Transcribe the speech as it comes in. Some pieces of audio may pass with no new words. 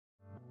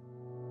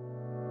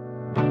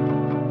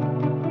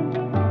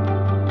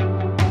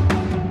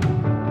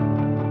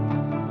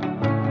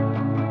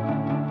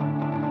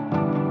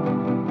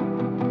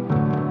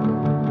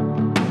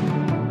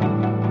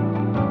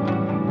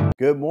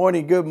Good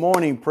morning. Good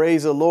morning.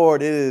 Praise the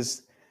Lord. It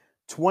is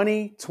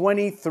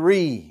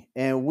 2023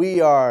 and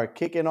we are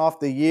kicking off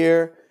the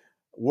year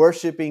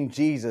worshiping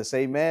Jesus.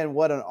 Amen.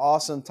 What an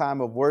awesome time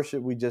of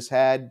worship we just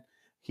had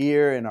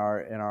here in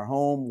our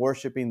home,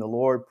 worshiping the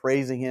Lord,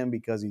 praising him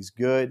because he's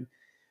good.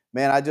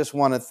 Man, I just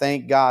want to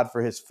thank God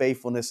for his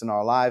faithfulness in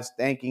our lives,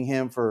 thanking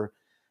him for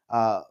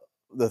uh,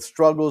 the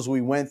struggles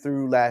we went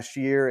through last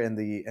year and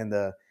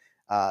the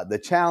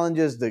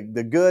challenges, the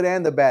good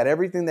and the bad,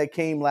 everything that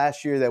came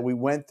last year that we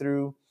went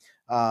through.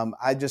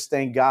 I just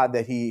thank God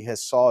that he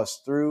has saw us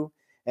through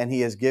and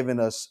he has given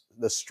us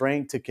the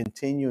strength to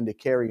continue and to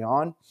carry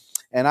on.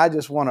 And I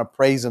just want to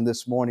praise him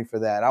this morning for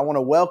that. I want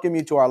to welcome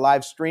you to our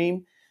live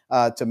stream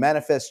to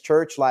Manifest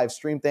Church live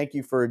stream. Thank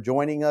you for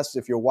joining us.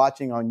 If you're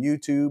watching on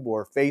YouTube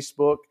or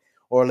Facebook,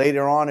 or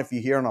later on, if you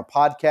hear on a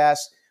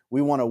podcast,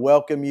 we want to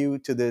welcome you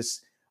to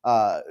this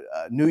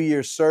New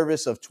Year's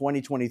service of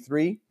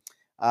 2023.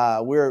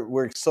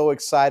 We're so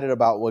excited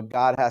about what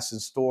God has in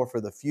store for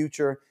the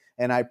future.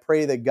 And I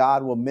pray that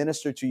God will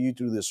minister to you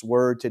through this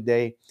word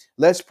today.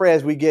 Let's pray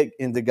as we get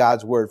into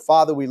God's word.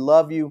 Father, we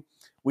love you.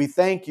 We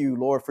thank you,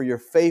 Lord, for your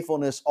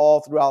faithfulness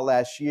all throughout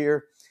last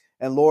year.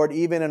 And Lord,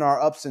 even in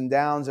our ups and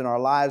downs in our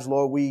lives,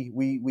 Lord,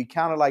 we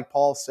count it like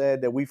Paul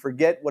said, that we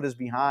forget what is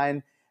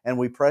behind and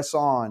we press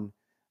on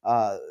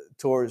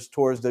towards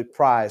the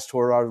prize,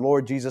 toward our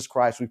Lord Jesus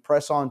Christ. We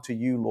press on to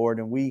you, Lord,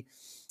 and we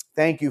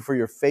thank you for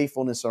your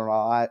faithfulness on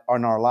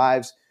our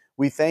lives.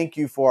 We thank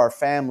you for our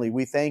family.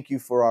 We thank you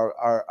for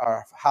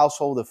our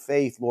household of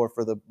faith, Lord,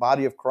 for the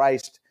body of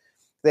Christ.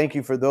 Thank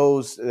you for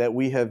those that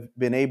we have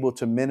been able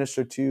to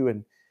minister to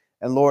and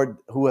Lord,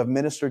 who have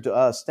ministered to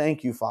us.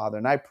 Thank you, Father.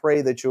 And I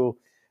pray that you'll,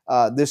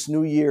 this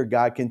new year,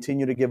 God,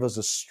 continue to give us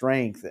a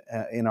strength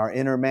in our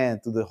inner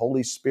man through the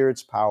Holy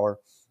Spirit's power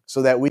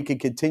so that we can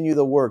continue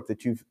the work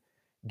that you've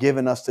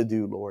given us to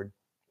do, Lord.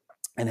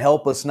 And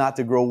help us not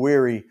to grow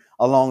weary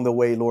along the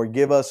way, Lord.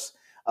 Give us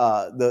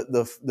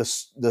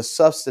the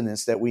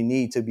sustenance that we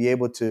need to be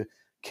able to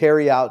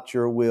carry out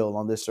your will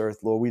on this earth,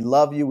 Lord. We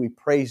love you. We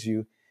praise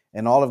you.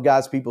 And all of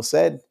God's people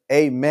said,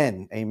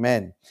 amen.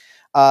 Amen.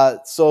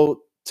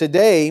 So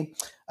today,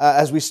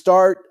 as we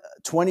start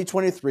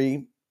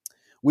 2023,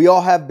 we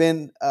all have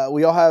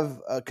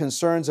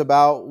concerns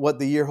about what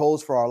the year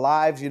holds for our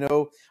lives,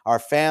 our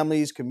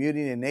families,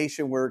 community, and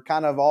nation. We're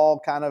kind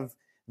of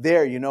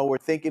there, we're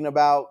thinking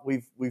about,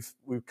 we've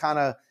kind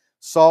of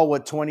saw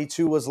what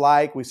 22 was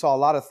like. We saw a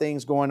lot of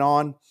things going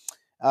on.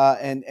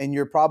 And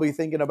you're probably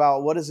thinking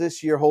about, what does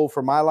this year hold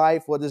for my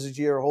life? What does this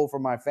year hold for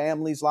my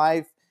family's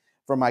life,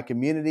 for my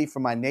community, for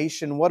my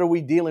nation? What are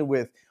we dealing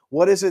with?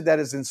 What is it that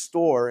is in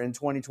store in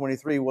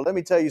 2023? Well, let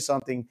me tell you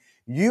something.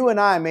 You and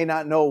I may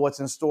not know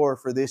what's in store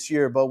for this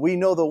year, but we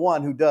know the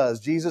one who does.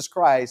 Jesus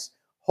Christ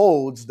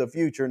holds the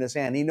future in his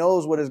hand. He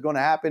knows what is going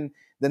to happen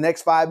the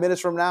next 5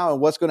 minutes from now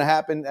and what's going to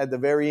happen at the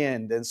very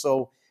end. And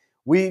so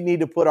we need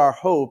to put our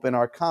hope and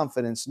our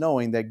confidence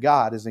knowing that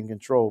God is in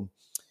control.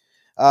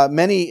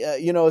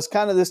 It's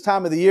kind of this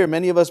time of the year,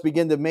 many of us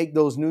begin to make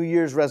those New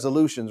Year's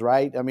resolutions,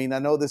 right? I mean, I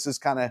know this is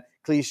kind of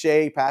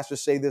cliche.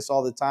 Pastors say this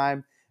all the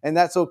time, and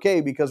that's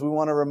okay because we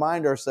want to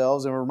remind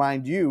ourselves and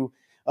remind you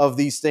of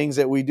these things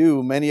that we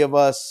do. Many of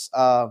us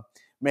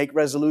make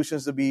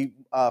resolutions to be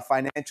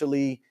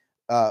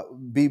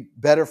be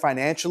better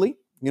financially,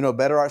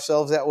 better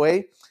ourselves that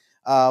way.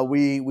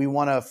 We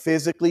want to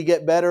physically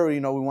get better. We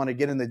want to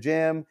get in the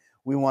gym.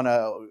 We want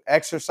to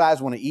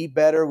exercise, want to eat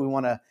better. We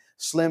want to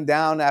slim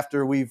down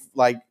after we've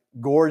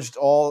gorged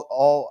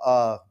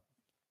all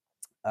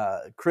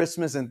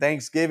Christmas and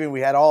Thanksgiving.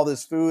 We had all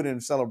this food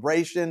and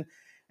celebration,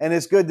 and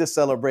it's good to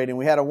celebrate. And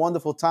we had a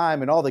wonderful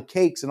time, and all the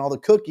cakes and all the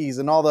cookies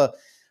and all the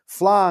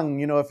flan,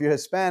 if you're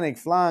Hispanic,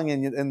 flan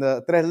and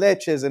the tres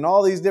leches and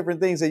all these different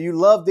things that you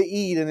love to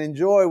eat and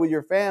enjoy with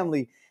your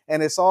family.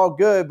 And it's all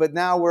good. But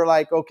now we're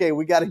like, okay,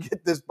 we got to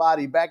get this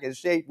body back in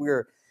shape.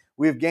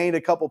 We've gained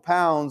a couple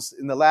pounds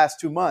in the last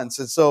 2 months.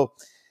 And so,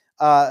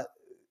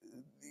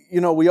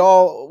 we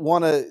all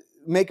want to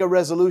make a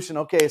resolution.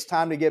 Okay, it's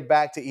time to get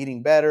back to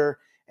eating better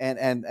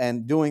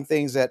and doing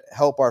things that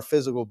help our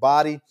physical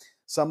body.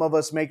 Some of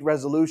us make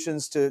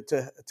resolutions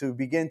to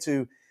begin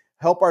to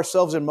help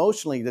ourselves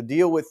emotionally, to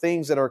deal with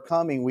things that are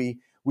coming.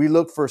 We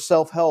look for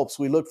self-helps.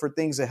 We look for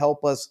things that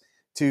help us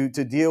to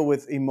deal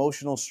with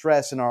emotional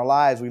stress in our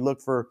lives. We look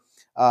for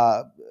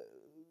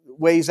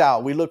ways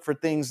out. We look for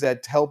things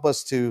that help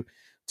us to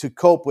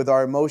cope with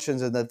our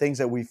emotions and the things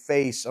that we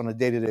face on a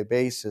day-to-day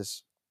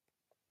basis.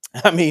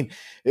 I mean,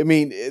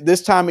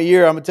 this time of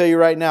year, I'm gonna tell you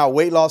right now,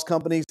 weight loss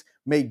companies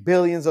make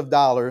billions of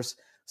dollars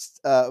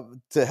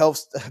to help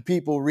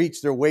people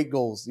reach their weight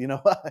goals.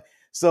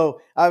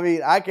 So I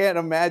mean, I can't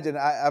imagine.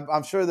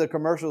 I'm sure the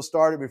commercials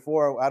started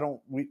before.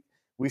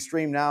 We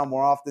stream now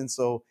more often,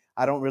 so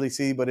I don't really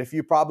see. But if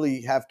you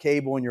probably have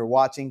cable and you're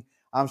watching,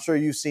 I'm sure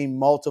you've seen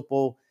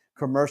multiple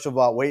commercials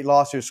about weight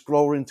loss. You're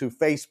scrolling to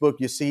Facebook,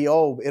 you see,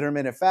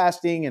 intermittent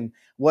fasting and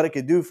what it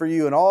could do for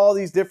you, and all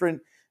these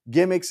different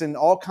gimmicks and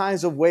all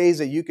kinds of ways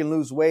that you can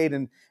lose weight,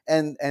 and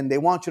they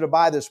want you to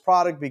buy this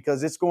product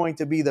because it's going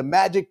to be the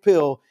magic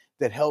pill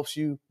that helps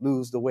you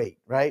lose the weight,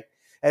 right?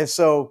 And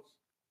so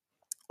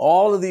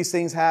all of these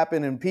things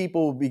happen, and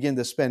people begin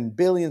to spend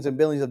billions and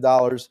billions of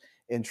dollars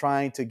in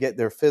trying to get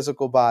their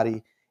physical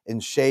body in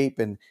shape.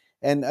 And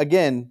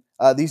again,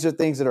 these are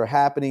things that are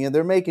happening, and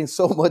they're making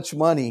so much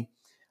money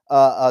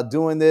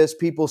doing this.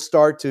 People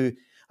start to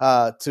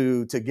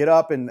get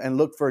up and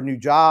look for a new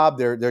job.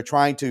 They're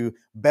trying to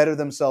better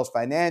themselves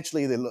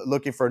financially. They're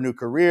looking for a new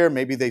career.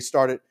 Maybe they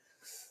started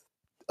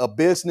a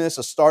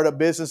startup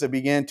business, and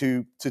began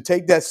to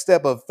take that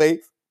step of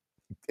faith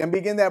and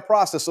begin that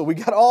process. So we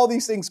got all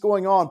these things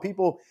going on.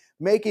 People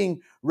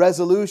making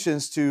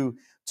resolutions to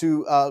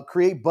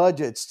create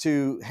budgets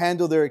to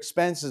handle their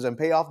expenses and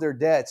pay off their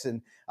debts.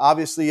 And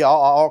obviously,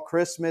 all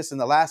Christmas and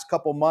the last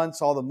couple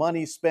months, all the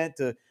money spent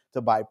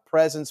to buy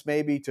presents,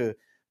 maybe to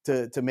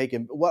make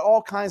it, what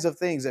all kinds of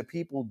things that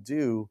people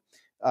do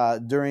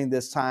during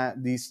this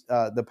time,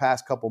 the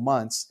past couple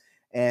months.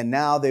 And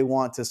now they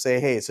want to say,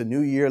 hey, it's a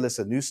new year, let's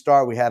a new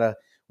start. We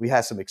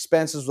had some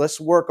expenses. Let's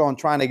work on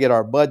trying to get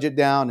our budget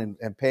down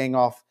and paying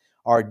off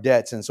our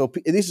debts. And so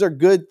these are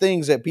good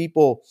things that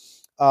people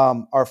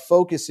are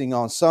focusing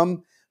on.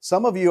 Some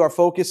of you are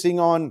focusing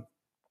on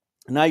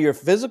not your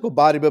physical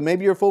body, but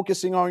maybe you're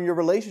focusing on your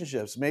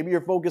relationships. Maybe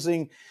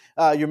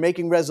you're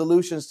making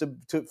resolutions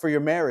for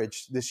your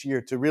marriage this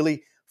year, to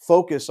really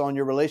focus on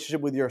your relationship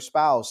with your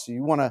spouse.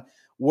 You want to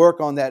work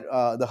on that,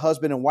 the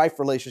husband and wife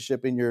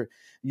relationship in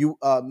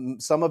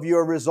some of you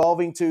are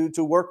resolving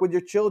to work with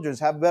your children,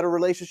 have a better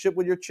relationship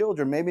with your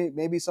children.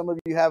 Maybe some of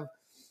you have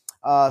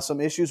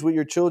some issues with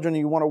your children and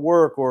you want to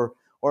work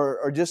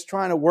or just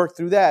trying to work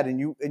through that, and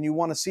you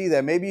want to see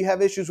that. Maybe you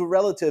have issues with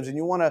relatives and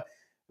you want to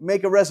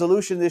make a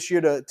resolution this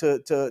year to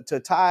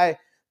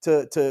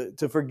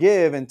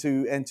forgive and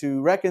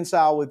to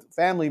reconcile with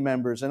family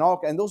members,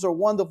 and those are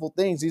wonderful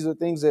things. These are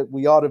things that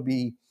we ought to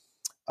be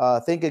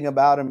thinking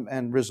about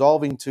and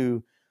resolving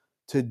to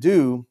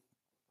do.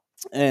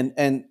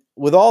 And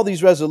with all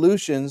these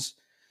resolutions,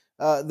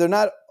 they're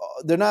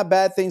not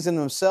bad things in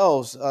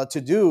themselves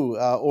to do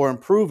or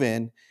improve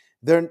in.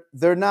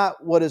 They're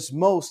not what is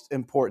most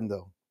important,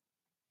 though,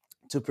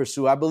 to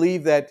pursue. I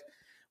believe that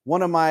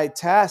one of my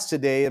tasks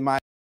today, and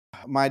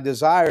my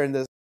desire,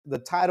 and the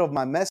title of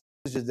my message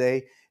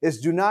today is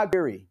 "Do Not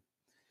Weary."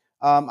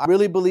 I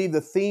really believe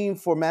the theme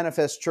for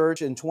Manifest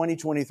Church in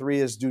 2023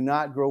 is "Do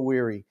Not Grow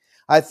Weary."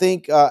 I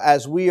think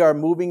as we are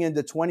moving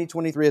into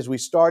 2023, as we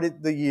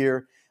started the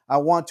year, I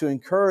want to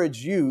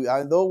encourage you.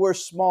 Though we're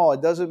small,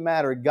 it doesn't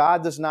matter.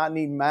 God does not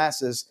need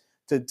masses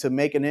to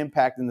make an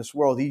impact in this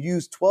world. He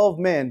used 12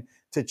 men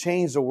to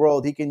change the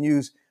world. He can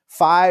use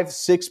 5,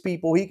 6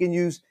 people. He can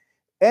use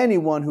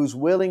anyone who's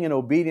willing and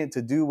obedient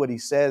to do what he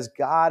says.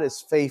 God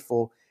is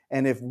faithful.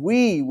 And if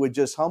we would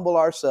just humble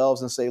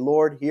ourselves and say,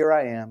 Lord, here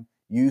I am,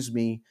 use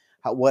me.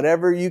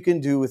 Whatever you can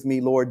do with me,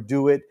 Lord,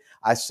 do it.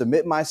 I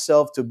submit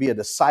myself to be a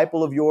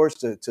disciple of yours,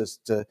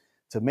 to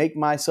make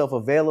myself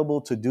available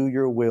to do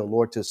your will,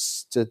 Lord,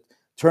 to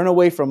turn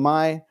away from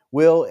my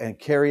will and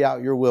carry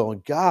out your will.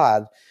 And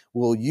God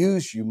will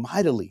use you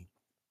mightily.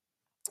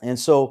 And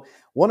so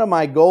one of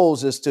my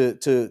goals is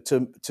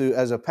to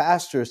as a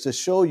pastor, is to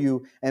show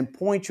you and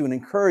point you and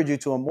encourage you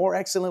to a more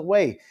excellent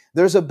way.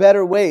 There's a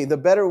better way. The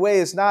better way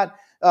is not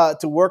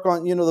to work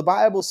on, the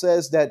Bible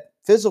says that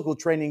physical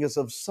training is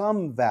of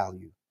some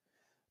value.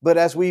 But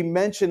as we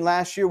mentioned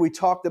last year, we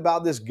talked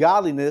about this: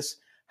 godliness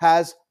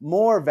has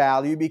more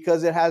value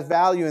because it has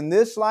value in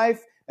this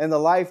life and the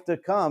life to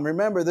come.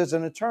 Remember, there's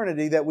an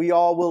eternity that we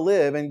all will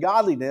live, and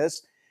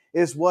godliness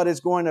is what is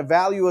going to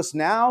value us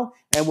now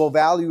and will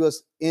value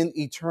us in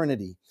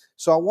eternity.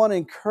 So I want to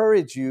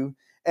encourage you,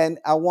 and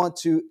I want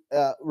to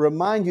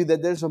remind you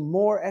that there's a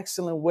more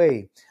excellent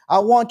way. I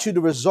want you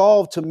to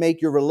resolve to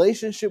make your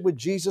relationship with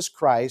Jesus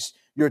Christ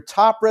your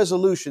top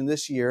resolution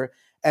this year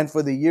and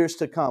for the years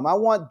to come. I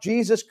want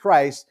Jesus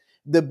Christ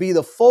to be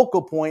the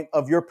focal point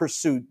of your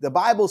pursuit. The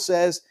Bible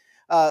says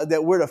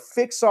that we're to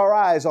fix our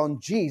eyes on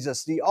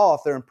Jesus, the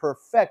author and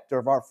perfecter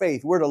of our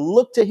faith. We're to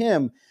look to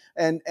him.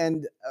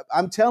 And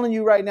I'm telling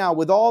you right now,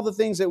 with all the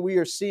things that we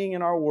are seeing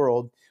in our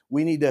world,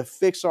 we need to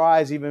fix our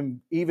eyes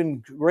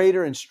even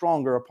greater and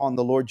stronger upon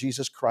the Lord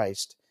Jesus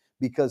Christ,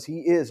 because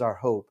he is our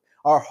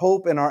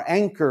hope and our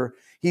anchor.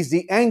 He's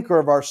the anchor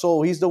of our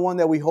soul. He's the one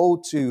that we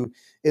hold to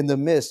in the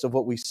midst of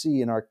what we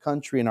see in our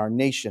country and our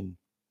nation.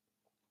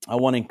 I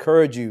want to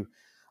encourage you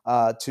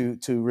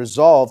to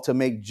resolve to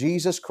make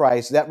Jesus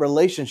Christ, that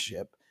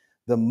relationship,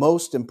 the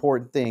most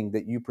important thing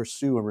that you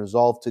pursue and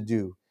resolve to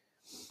do.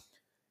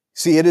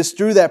 See, it is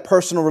through that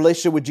personal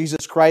relationship with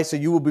Jesus Christ that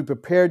you will be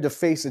prepared to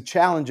face the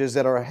challenges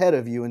that are ahead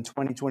of you in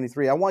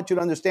 2023. I want you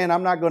to understand,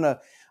 I'm not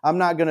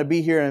gonna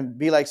be here and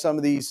be like some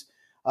of these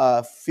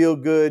feel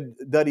good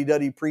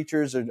duddy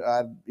preachers, or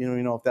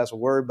if that's a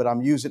word, but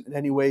I'm using it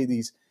anyway.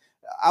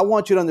 I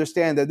want you to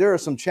understand that there are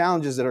some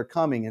challenges that are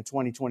coming in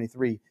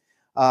 2023.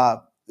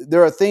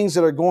 There are things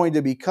that are going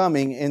to be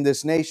coming in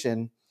this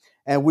nation,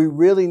 and we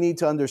really need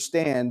to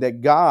understand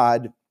that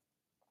God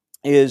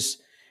is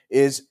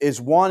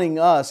wanting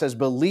us as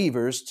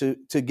believers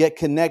to get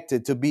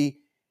connected, to be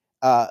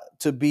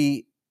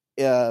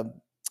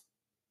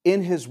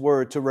in his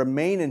word, to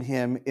remain in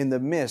him in the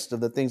midst of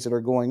the things that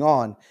are going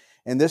on.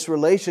 And this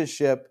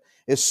relationship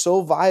is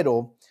so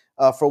vital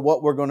for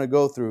what we're going to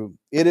go through.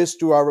 It is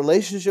through our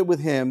relationship with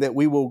him that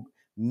we will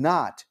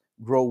not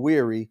grow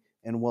weary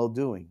in well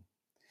doing.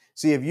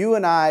 See, if you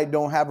and I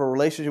don't have a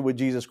relationship with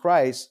Jesus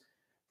Christ,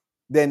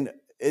 then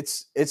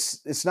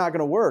it's not going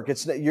to work.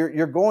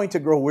 You're going to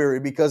grow weary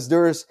because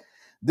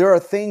there are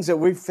things that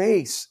we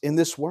face in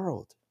this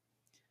world.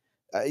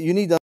 You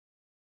need to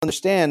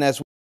understand as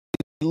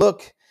we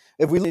look.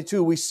 If we look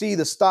to, we see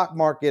the stock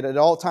market at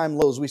all-time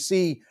lows. We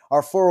see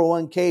our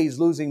 401ks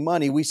losing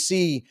money. We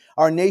see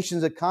our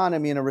nation's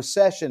economy in a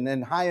recession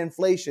and high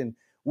inflation.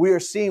 We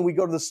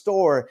go to the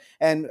store,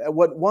 and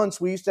what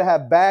once we used to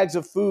have bags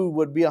of food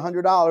would be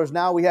 $100.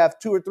 Now we have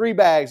 2 or 3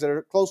 bags that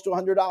are close to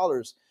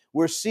 $100.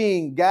 We're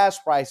seeing gas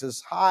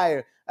prices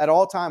high at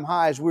all-time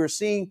highs. We're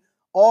seeing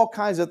all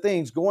kinds of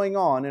things going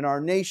on in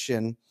our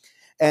nation.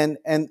 And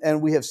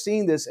we have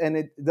seen this, and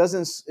it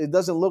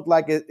doesn't look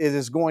like it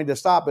is going to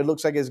stop. It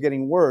looks like it's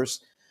getting worse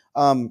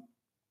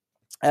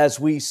as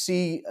we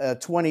see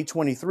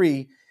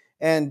 2023.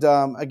 And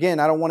again,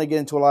 I don't want to get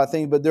into a lot of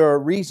things, but there are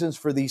reasons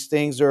for these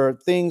things. There are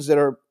things that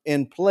are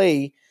in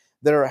play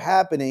that are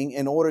happening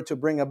in order to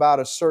bring about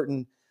a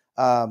certain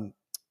um,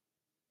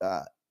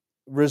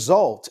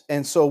 result.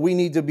 And so we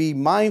need to be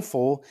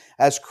mindful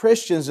as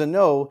Christians and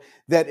know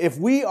that if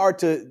we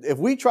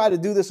try to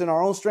do this in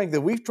our own strength,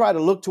 if we try to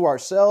look to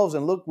ourselves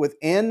and look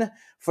within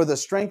for the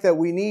strength that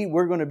we need,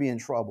 we're going to be in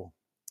trouble.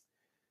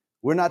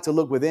 We're not to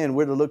look within,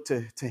 we're to look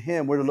to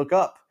him. We're to look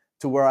up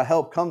to where our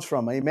help comes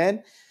from.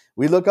 Amen.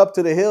 We look up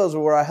to the hills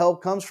where our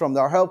help comes from.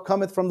 Our help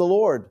cometh from the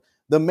Lord,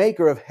 the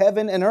maker of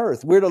heaven and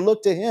earth. We're to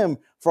look to him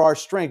for our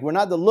strength. We're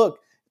not to look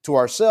to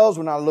ourselves.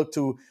 We're not to look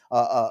to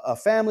a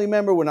family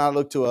member. We're not to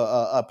look to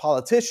a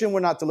politician.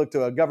 We're not to look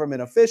to a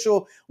government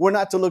official. We're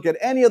not to look at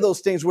any of those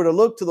things. We're to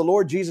look to the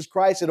Lord Jesus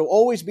Christ. It'll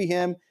always be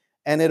him,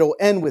 and it'll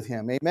end with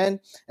him. Amen.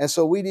 And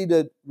so we need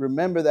to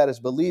remember that as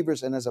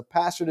believers. And as a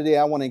pastor today,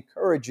 I want to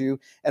encourage you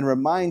and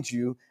remind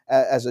you,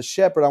 as a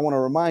shepherd, I want to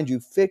remind you,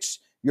 fix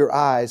your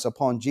eyes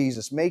upon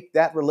Jesus. Make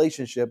that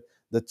relationship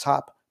the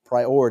top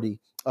priority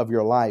of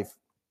your life.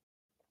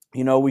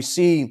 You know, we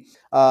see,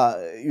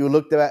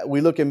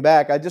 we looking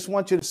back. I just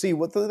want you to see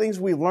what the things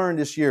we learned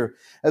this year.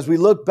 As we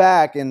look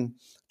back in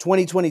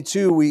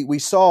 2022, we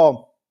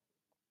saw,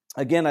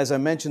 again, as I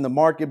mentioned, the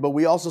market, but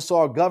we also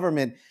saw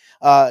government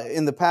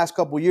in the past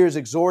couple of years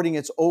exhorting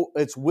its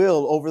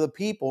will over the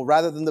people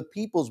rather than the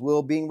people's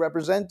will being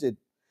represented.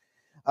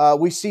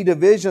 We see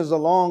divisions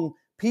along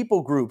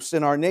people groups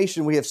in our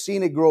nation. We have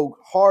seen it grow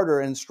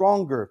harder and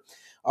stronger.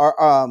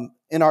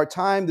 In our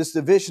time, this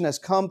division has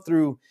come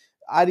through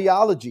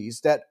ideologies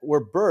that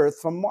were birthed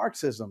from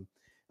Marxism.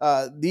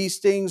 These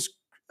things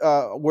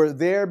were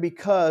there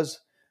because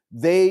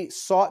they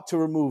sought to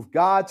remove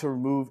God, to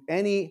remove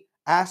any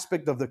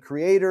aspect of the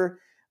Creator,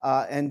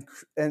 and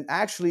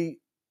actually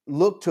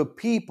look to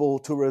people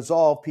to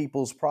resolve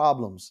people's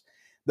problems.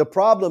 The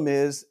problem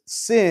is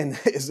sin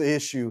is the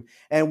issue,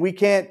 and we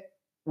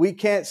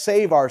can't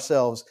save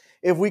ourselves.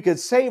 If we could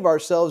save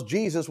ourselves,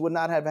 Jesus would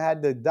not have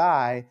had to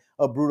die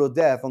a brutal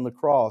death on the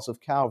cross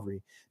of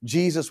Calvary.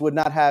 Jesus would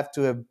not have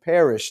to have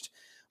perished.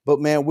 But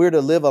man, we're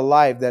to live a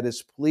life that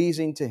is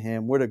pleasing to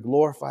him. We're to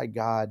glorify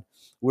God.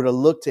 We're to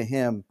look to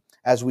him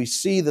as we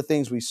see the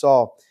things we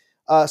saw.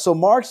 So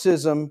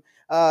Marxism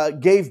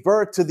gave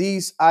birth to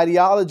these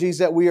ideologies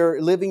that we are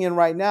living in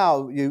right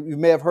now. You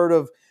may have heard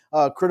of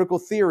critical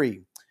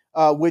theory,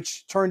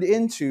 which turned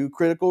into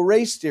critical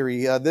race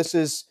theory. This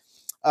is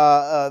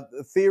a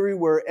theory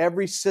where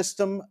every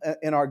system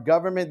in our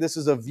government, this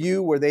is a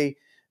view where they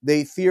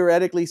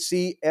theoretically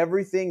see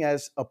everything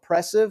as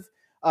oppressive.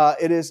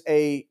 It is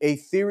a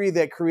theory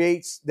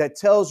that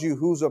tells you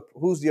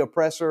who's the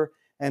oppressor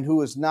and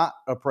who is not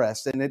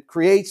oppressed, and it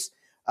creates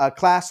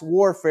class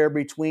warfare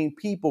between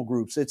people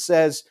groups. It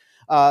says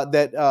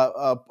that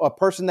a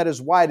person that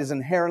is white is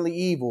inherently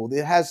evil.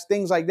 It has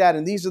things like that,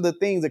 and these are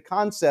the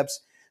concepts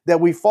that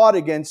we fought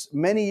against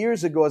many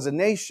years ago as a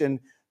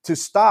nation to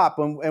stop.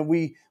 And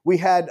we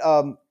had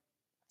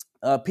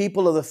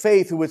people of the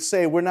faith who would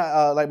say, we're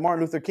not like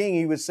Martin Luther King.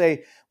 He would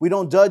say, we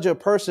don't judge a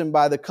person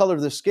by the color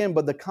of their skin,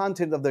 but the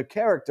content of their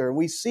character. And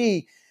we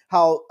see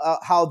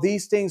how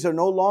these things are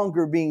no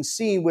longer being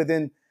seen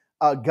within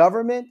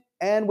government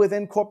and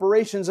within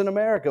corporations in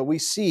America. We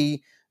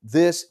see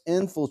this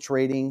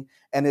infiltrating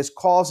and is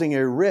causing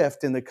a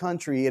rift in the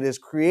country. It is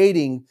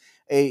creating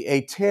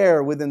a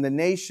tear within the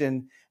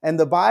nation. And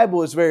the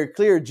Bible is very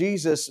clear.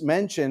 Jesus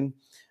mentioned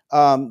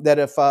that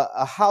if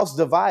a house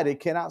divided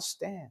cannot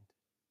stand.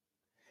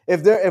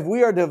 If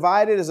we are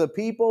divided as a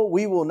people,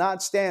 we will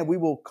not stand. We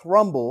will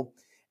crumble.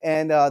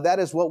 And that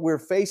is what we're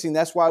facing.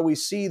 That's why we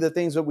see the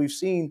things that we've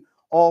seen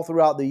all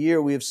throughout the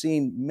year. We have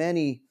seen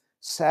many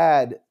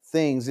sad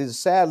things.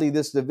 Sadly,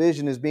 this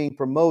division is being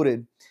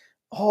promoted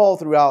all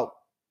throughout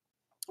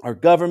our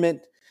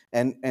government,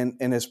 and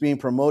it's being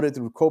promoted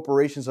through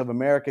corporations of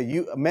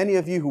America. Many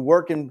of you who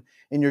work in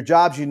your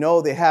jobs,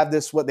 they have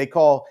this, what they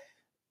call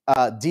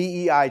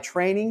DEI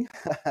training.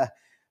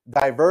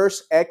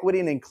 diverse equity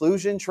and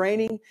inclusion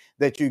training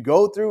that you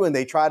go through, and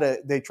they're trying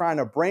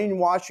to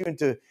brainwash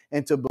you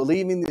into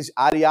believing this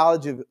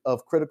ideology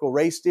of critical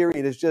race theory.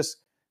 It is just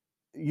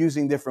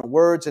using different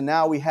words. And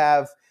now we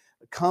have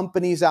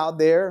companies out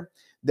there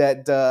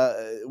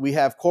that we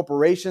have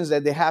corporations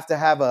that they have to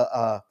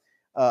have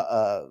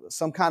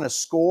some kind of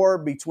score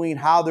between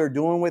how they're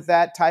doing with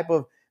that type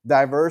of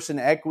diverse and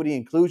equity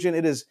inclusion.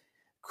 It is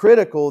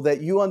critical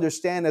that you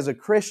understand as a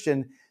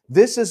Christian,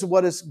 this is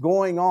what is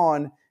going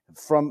on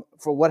for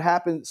what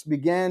happens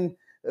began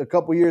a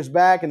couple years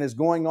back and is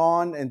going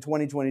on in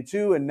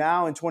 2022, and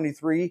now in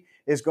 23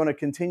 is going to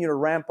continue to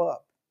ramp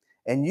up.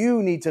 And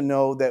you need to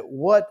know that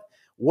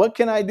what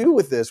can I do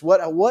with this?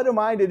 What am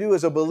I to do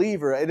as a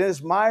believer? It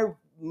is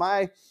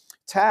my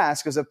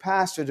task as a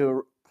pastor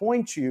to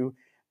point you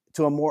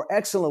to a more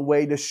excellent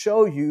way, to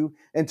show you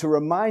and to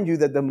remind you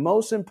that the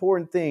most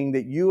important thing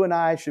that you and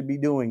I should be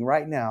doing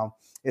right now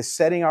is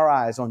setting our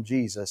eyes on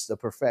Jesus, the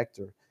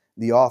perfecter,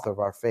 the author of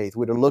our faith.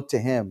 We're to look to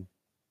him.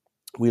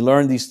 We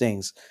learn these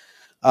things.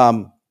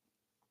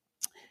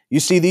 You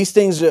see, these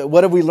things,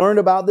 what have we learned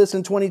about this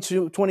in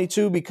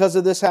 2022 because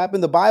of this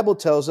happened? The Bible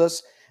tells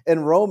us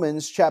in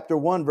Romans chapter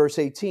 1, verse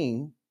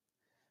 18,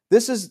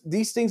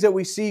 these things that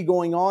we see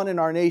going on in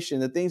our nation,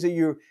 the things that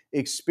you're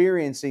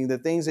experiencing, the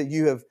things that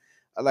you have,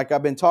 like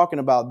I've been talking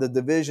about, the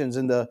divisions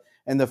and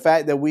the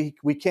fact that we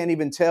can't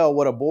even tell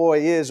what a boy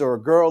is or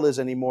a girl is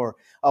anymore.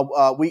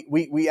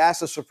 We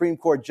ask the Supreme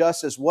Court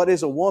justice, what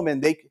is a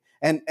woman?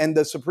 And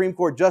the Supreme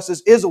Court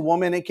justice is a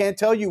woman and can't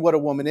tell you what a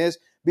woman is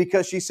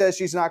because she says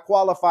she's not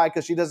qualified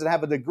because she doesn't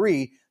have a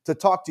degree to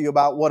talk to you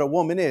about what a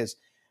woman is.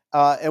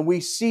 And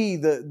we see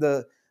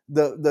the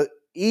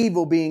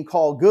evil being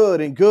called good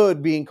and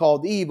good being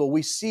called evil.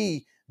 We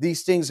see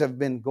these things have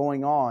been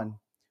going on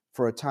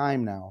for a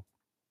time now.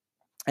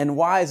 And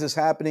why is this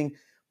happening?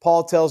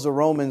 Paul tells the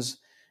Romans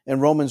in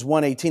Romans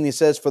 1:18, he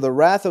says, "For the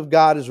wrath of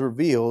God is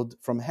revealed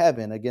from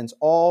heaven against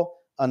all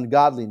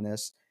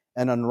ungodliness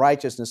and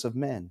unrighteousness of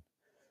men,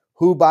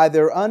 who by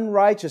their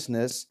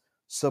unrighteousness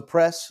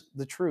suppress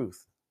the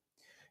truth."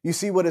 You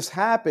see, what has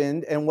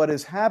happened and what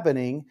is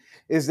happening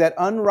is that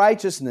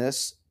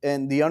unrighteousness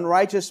and the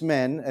unrighteous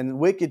men and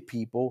wicked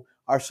people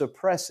are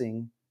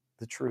suppressing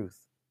the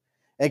truth.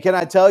 And can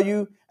I tell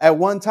you, at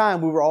one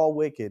time we were all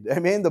wicked. I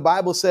mean, the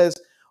Bible says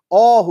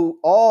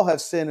all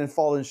have sinned and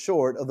fallen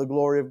short of the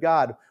glory of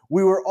God.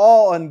 We were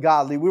all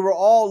ungodly. We were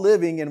all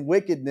living in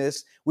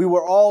wickedness. We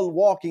were all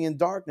walking in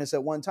darkness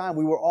at one time.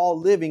 We were all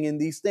living in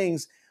these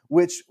things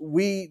which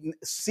we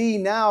see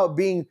now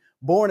being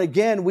born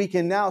again. We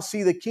can now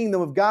see the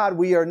kingdom of God.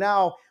 We are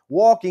now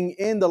walking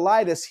in the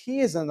light as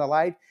he is in the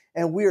light,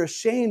 and we are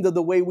ashamed of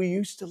the way we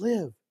used to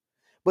live.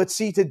 But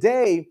see,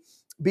 today,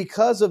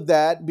 because of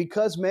that,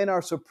 because men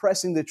are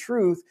suppressing the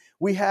truth,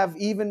 we have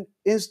even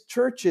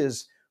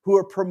churches who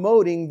are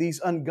promoting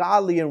these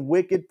ungodly and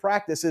wicked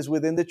practices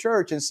within the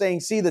church and saying,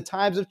 see, the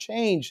times have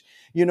changed.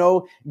 You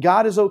know,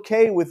 God is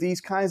okay with these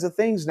kinds of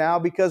things now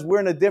because we're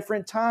in a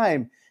different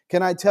time.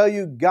 Can I tell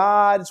you,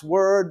 God's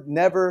word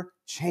never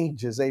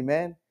changes.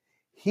 Amen.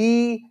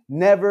 He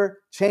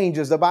never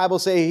changes. The Bible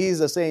says he's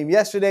the same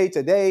yesterday,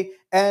 today,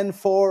 and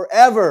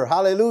forever.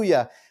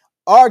 Hallelujah.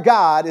 Our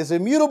God is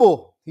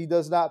immutable. He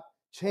does not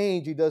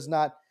change. He does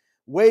not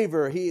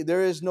waver.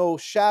 There is no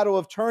shadow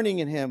of turning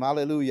in him.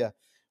 Hallelujah.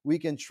 We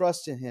can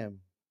trust in him.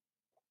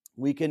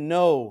 We can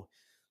know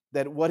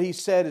that what he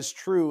said is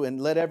true,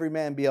 and let every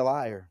man be a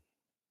liar.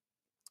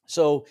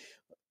 So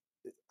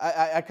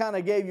I kind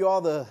of gave you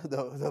all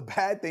the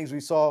bad things we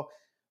saw,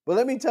 but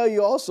let me tell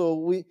you also,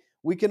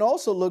 we can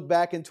also look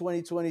back in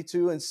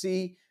 2022 and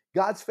see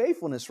God's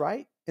faithfulness,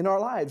 right, in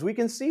our lives. We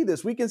can see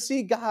this. We can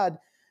see God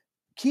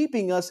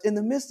keeping us in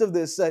the midst of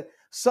this. That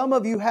some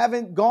of you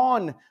haven't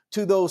gone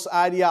to those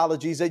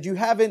ideologies, that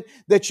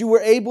you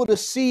were able to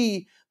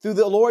see through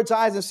the Lord's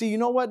eyes and see, you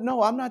know what?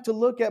 No, I'm not to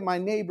look at my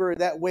neighbor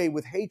that way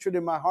with hatred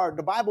in my heart.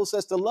 The Bible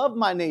says to love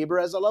my neighbor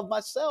as I love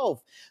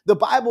myself. The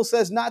Bible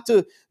says not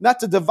to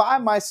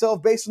divide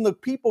myself based on the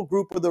people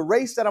group or the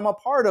race that I'm a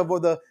part of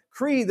or the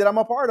creed that I'm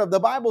a part of. The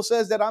Bible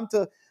says that I'm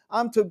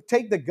to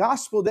take the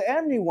gospel to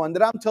everyone,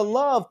 that I'm to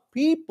love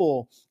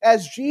people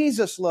as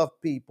Jesus loved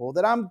people,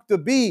 that I'm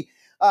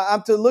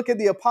to look at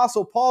the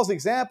Apostle Paul's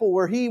example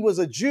where he was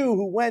a Jew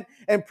who went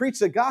and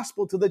preached the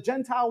gospel to the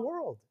Gentile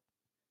world.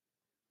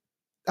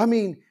 I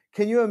mean,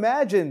 can you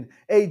imagine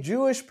a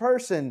Jewish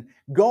person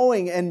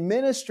going and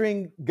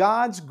ministering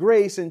God's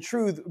grace and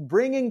truth,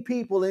 bringing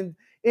people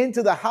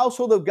into the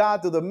household of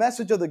God through the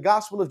message of the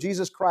gospel of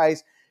Jesus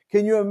Christ?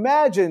 Can you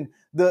imagine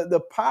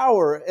the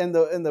power and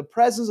the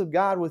presence of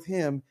God with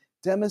him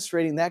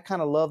demonstrating that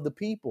kind of love to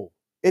people?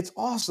 It's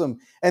awesome.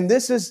 And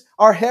this is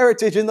our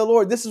heritage in the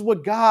Lord. This is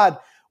what God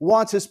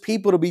wants his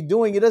people to be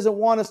doing. He doesn't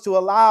want us to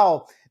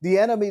allow the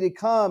enemy to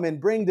come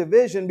and bring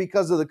division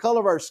because of the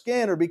color of our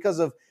skin or because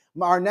of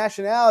our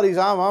nationalities.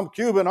 I'm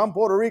Cuban, I'm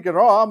Puerto Rican,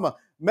 I'm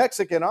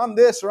Mexican, I'm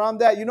this or I'm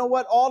that. You know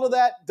what? All of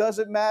that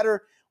doesn't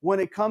matter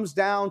when it comes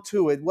down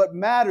to it. What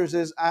matters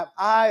is, am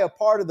I a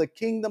part of the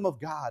kingdom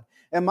of God?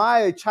 Am I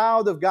a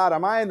child of God?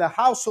 Am I in the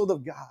household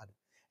of God?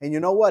 And you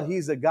know what?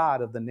 He's the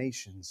God of the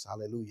nations.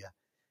 Hallelujah.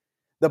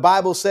 The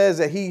Bible says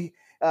that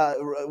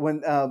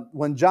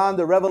when John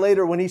the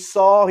Revelator, when he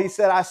saw, he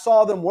said, I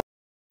saw them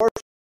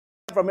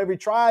from every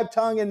tribe,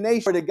 tongue, and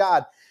nation to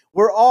God.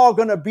 We're all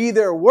going to be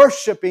there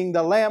worshiping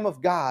the Lamb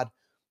of God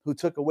who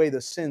took away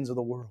the sins of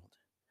the world.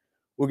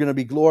 We're going to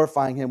be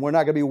glorifying him. We're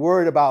not going to be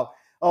worried about,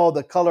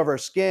 the color of our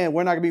skin.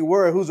 We're not going to be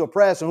worried who's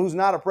oppressed and who's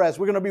not oppressed.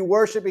 We're going to be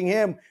worshiping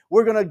him.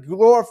 We're going to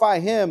glorify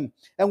him.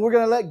 And we're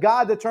going to let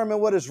God determine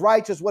what is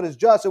righteous, what is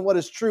just, and what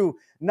is true.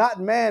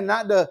 Not man,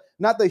 not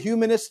the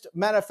humanist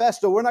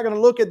manifesto. We're not going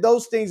to look at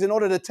those things in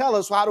order to tell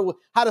us how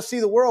to see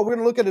the world. We're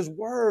going to look at his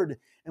word,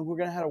 and we're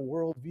going to have a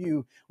world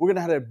view. We're going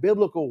to have a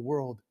biblical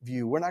world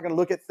view. We're not going to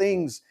look at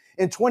things.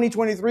 In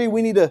 2023,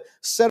 we need to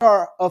set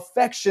our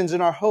affections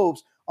and our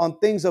hopes on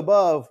things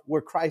above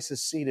where Christ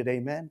is seated.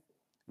 Amen.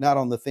 Not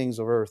on the things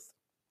of earth.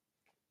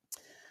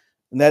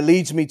 And that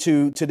leads me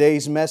to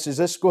today's message.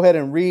 Let's go ahead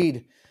and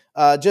read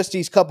just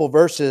these couple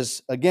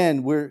verses.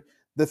 Again,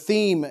 the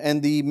theme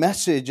and the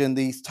message and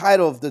the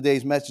title of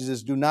today's message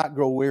is Do Not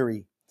Grow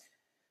Weary.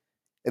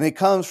 And it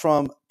comes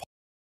from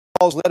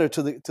Paul's letter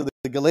to the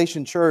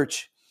Galatian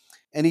church.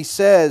 And he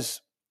says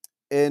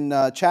in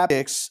chapter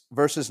 6,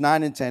 verses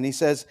 9 and 10, he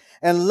says,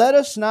 And let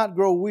us not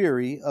grow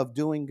weary of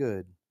doing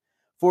good,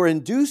 for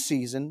in due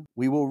season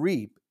we will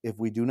reap if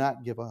we do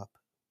not give up.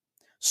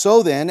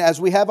 So then,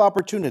 as we have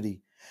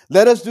opportunity,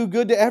 let us do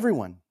good to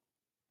everyone,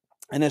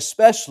 and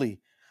especially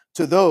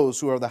to those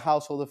who are the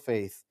household of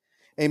faith.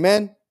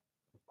 Amen.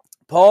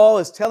 Paul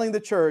is telling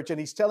the church, and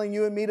he's telling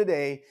you and me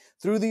today,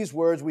 through these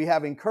words, we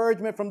have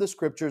encouragement from the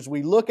scriptures.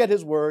 We look at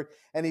his word,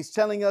 and he's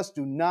telling us,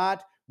 do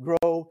not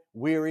grow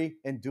weary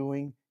in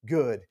doing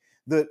good.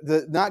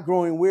 The not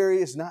growing weary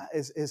is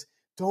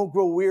don't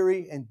grow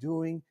weary in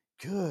doing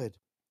good.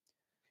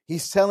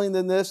 He's telling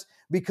them this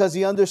because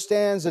he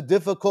understands the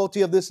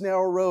difficulty of this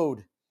narrow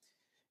road.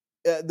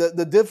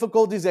 The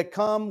difficulties that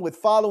come with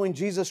following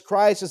Jesus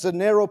Christ. Is a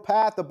narrow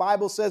path. The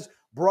Bible says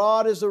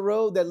broad is the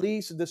road that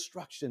leads to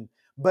destruction,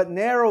 but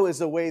narrow is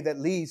the way that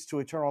leads to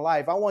eternal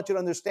life. I want you to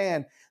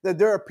understand that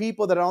there are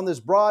people that are on this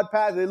broad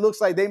path. It looks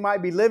like they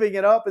might be living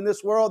it up in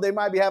this world. They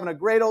might be having a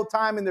great old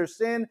time in their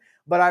sin,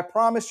 but I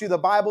promise you the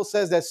Bible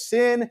says that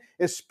sin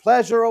is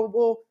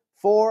pleasurable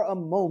for a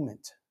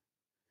moment,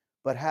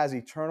 but has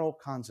eternal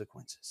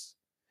consequences.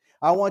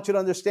 I want you to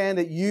understand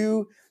that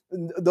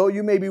though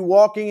you may be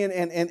walking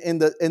in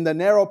the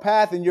narrow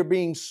path and you're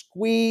being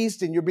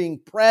squeezed and you're being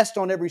pressed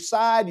on every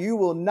side, you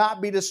will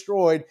not be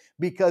destroyed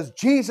because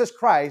Jesus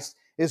Christ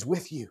is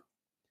with you.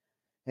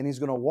 And he's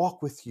going to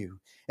walk with you.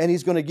 And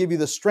he's going to give you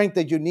the strength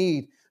that you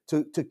need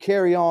to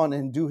carry on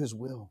and do his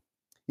will.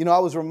 You know, I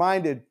was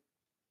reminded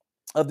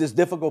of this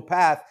difficult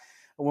path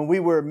when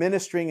we were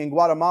ministering in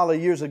Guatemala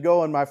years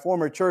ago in my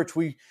former church.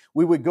 We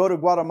would go to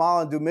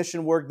Guatemala and do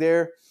mission work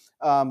there.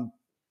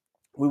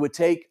 We would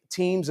take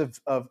teams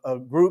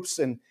of groups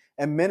and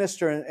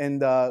minister in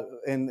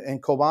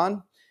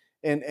Coban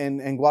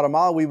in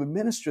Guatemala. We would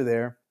minister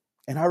there.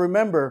 And I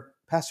remember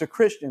Pastor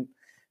Christian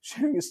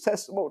sharing his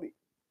testimony.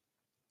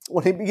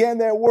 When he began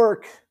that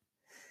work,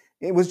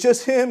 it was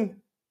just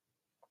him.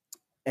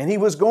 And he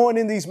was going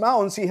in these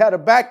mountains. He had a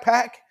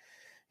backpack.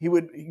 He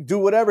would do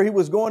whatever. He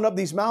was going up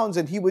these mountains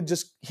and he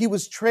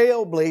was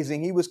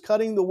trailblazing. He was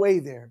cutting the way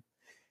there.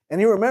 And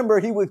he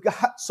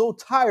got so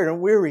tired and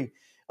weary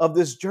of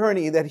this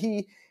journey that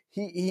he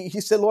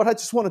said, Lord, I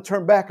just want to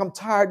turn back. I'm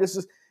tired.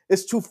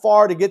 It's too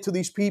far to get to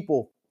these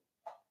people.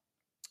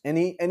 And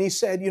he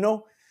said,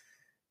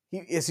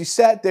 as he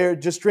sat there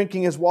just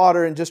drinking his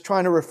water and just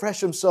trying to refresh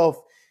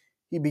himself,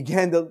 he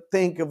began to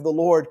think of the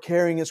Lord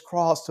carrying his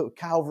cross to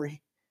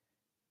Calvary.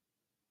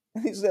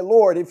 And he said,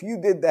 Lord, if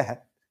you did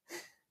that,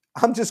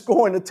 I'm just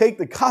going to take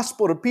the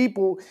gospel to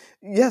people.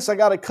 Yes, I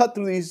got to cut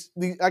through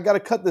I got to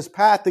cut this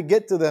path to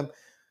get to them.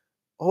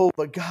 Oh,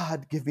 but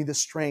God give me the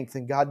strength,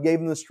 and God gave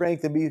him the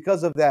strength. And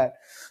because of that,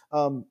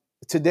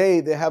 today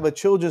they have a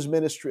children's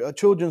ministry, a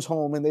children's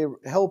home, and they're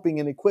helping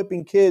and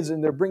equipping kids,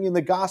 and they're bringing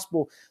the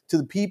gospel to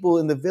the people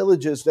in the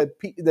villages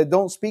that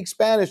don't speak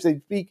Spanish. They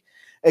speak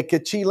a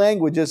Quechua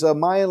language, a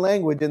Mayan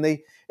language,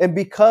 and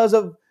because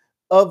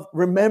of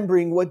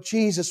remembering what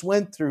Jesus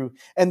went through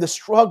and the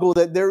struggle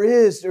that there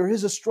is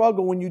a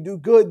struggle when you do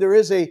good.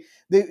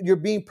 You're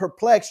being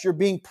perplexed, you're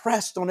being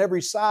pressed on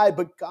every side,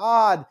 but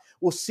God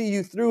will see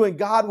you through, and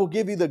God will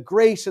give you the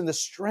grace and the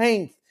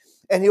strength,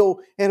 and He'll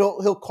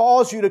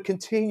cause you to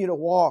continue to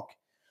walk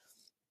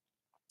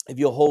if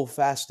you'll hold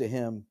fast to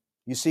Him.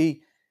 You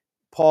see,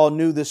 Paul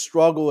knew this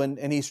struggle,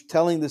 and he's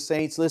telling the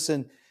saints,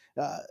 listen,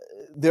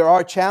 there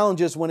are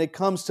challenges when it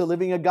comes to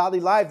living a godly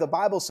life. The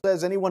Bible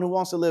says anyone who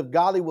wants to live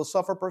godly will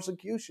suffer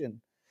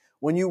persecution.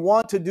 When you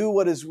want to do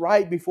what is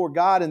right before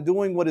God and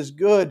doing what is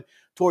good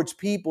towards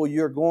people,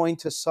 you're going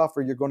to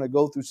suffer. You're going to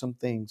go through some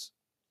things.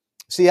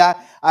 See,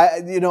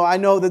 I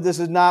know that this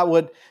is not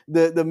what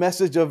the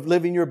message of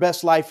living your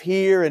best life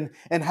here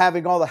and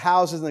having all the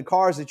houses and the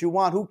cars that you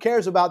want. Who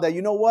cares about that?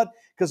 You know what?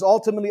 Because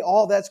ultimately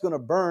all that's going to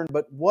burn.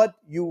 But what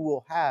you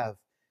will have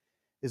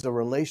is a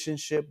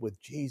relationship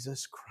with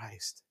Jesus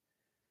Christ.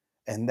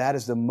 And that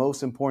is the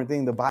most important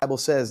thing. The Bible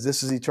says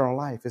this is eternal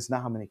life. It's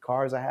not how many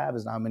cars I have.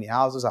 It's not how many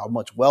houses, how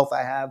much wealth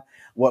I have,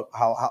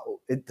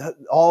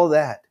 all of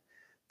that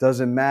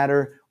doesn't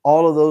matter.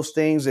 All of those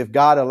things, if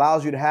God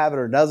allows you to have it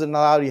or doesn't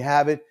allow you to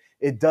have it,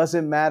 it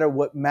doesn't matter.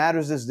 What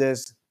matters is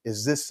this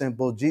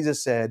simple.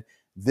 Jesus said,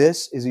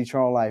 this is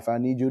eternal life. I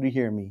need you to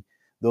hear me.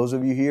 Those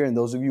of you here and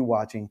those of you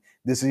watching,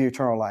 this is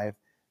eternal life,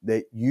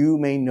 that you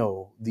may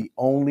know the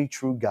only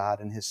true God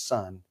and his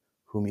Son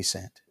whom he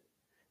sent.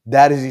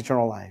 That is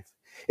eternal life.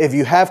 If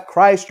you have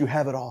Christ, you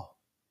have it all.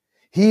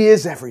 He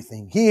is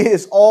everything. He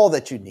is all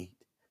that you need.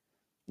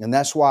 And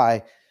that's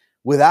why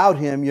without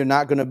him, you're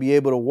not going to be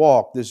able to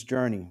walk this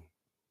journey.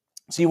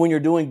 See, when you're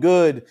doing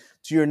good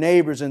to your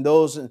neighbors and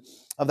those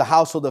of the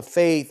household of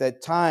faith,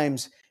 at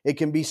times it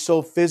can be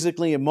so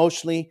physically,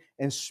 emotionally,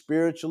 and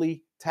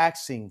spiritually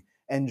taxing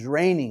and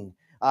draining.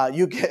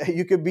 You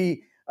could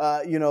be,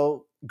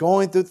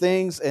 going through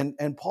things,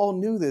 and Paul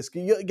knew this.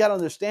 You got to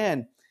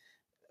understand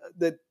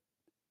that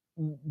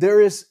there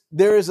is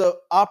an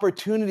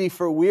opportunity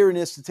for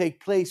weariness to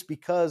take place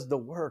because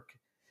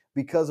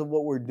of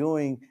what we're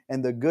doing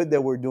and the good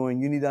that we're doing.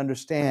 You need to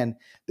understand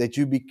that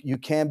you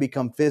can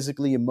become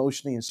physically,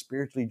 emotionally, and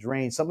spiritually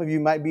drained. Some of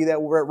you might be that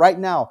right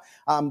now.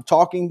 I'm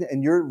talking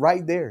and you're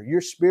right there.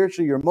 You're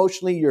spiritually, you're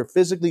emotionally, you're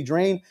physically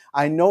drained.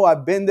 I know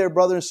I've been there,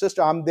 brother and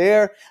sister. I'm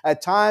there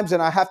at times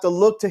and I have to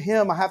look to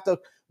him. I have to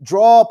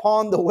draw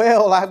upon the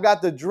well. I've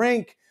got to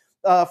drink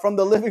from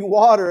the living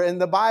water.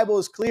 And the Bible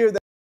is clear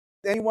that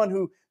anyone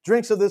who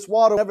drinks of this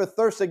water will never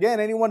thirst again.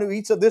 Anyone who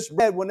eats of this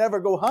bread will never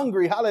go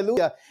hungry.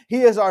 Hallelujah.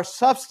 He is our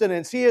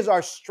sustenance. He is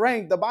our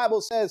strength. The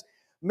Bible says,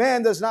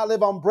 man does not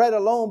live on bread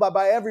alone, but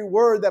by every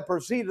word that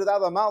proceedeth out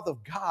of the mouth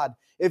of God.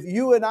 If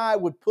you and I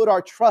would put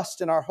our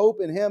trust and our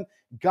hope in him,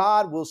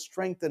 God will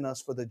strengthen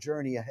us for the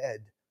journey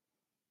ahead.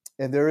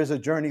 And there is a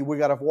journey we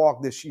got to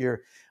walk this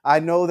year. I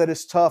know that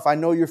it's tough. I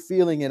know you're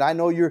feeling it. I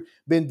know you've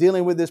been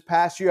dealing with this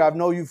past year. I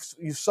know you've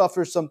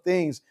suffered some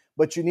things,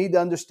 but you need to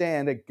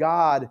understand that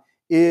God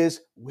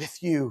is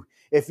with you.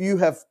 If you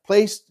have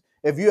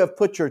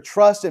put your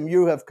trust and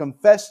you have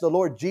confessed the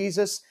Lord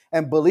Jesus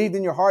and believed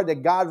in your heart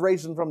that God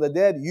raised him from the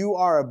dead, you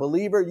are a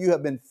believer. You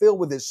have been filled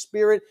with his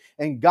Spirit,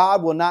 and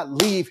God will not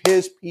leave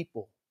his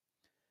people.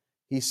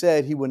 He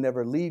said he will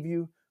never leave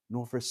you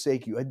nor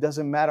forsake you. It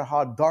doesn't matter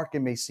how dark it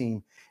may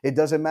seem. It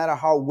doesn't matter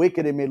how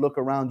wicked it may look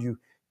around you.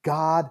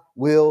 God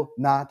will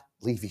not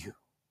leave you.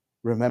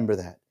 Remember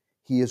that.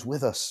 He is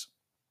with us.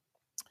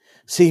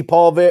 See,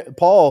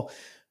 Paul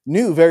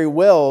knew very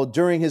well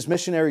during his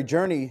missionary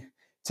journey,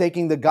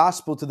 taking the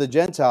gospel to the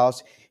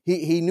Gentiles.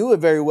 He knew it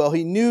very well.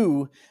 He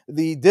knew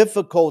the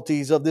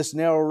difficulties of this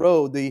narrow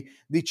road,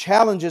 the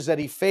challenges that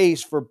he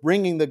faced for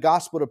bringing the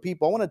gospel to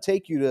people. I want to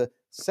take you to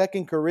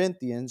 2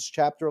 Corinthians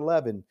chapter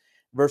 11,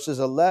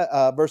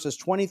 verses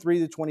 23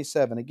 to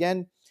 27.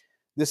 Again,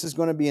 this is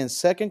going to be in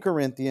 2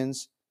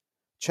 Corinthians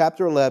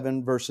chapter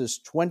 11, verses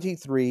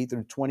 23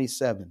 through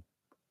 27.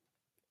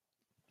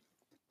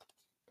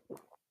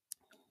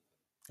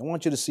 I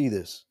want you to see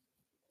this.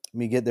 Let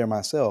me get there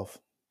myself.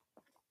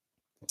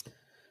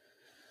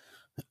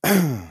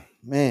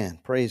 Man,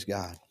 praise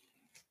God.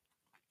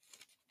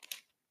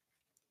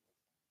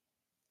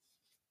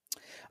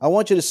 I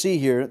want you to see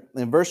here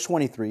in verse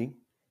 23,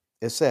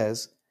 it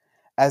says,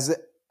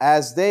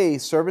 as they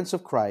servants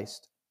of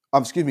Christ,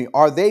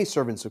 are they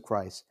servants of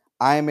Christ?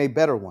 I am a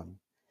better one.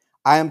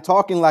 I am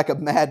talking like a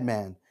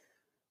madman,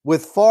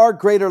 with far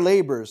greater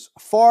labors,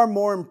 far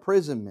more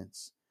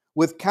imprisonments,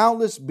 with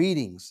countless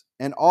beatings,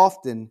 and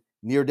often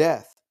near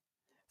death.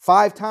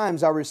 5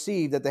 times I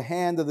received at the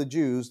hand of the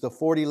Jews the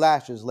 40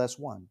 lashes less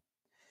one.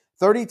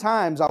 30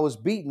 times I was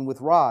beaten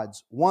with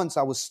rods. Once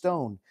I was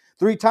stoned.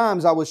 3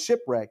 times I was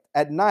shipwrecked.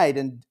 At night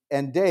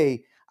and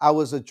day I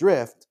was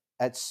adrift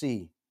at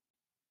sea.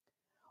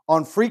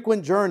 On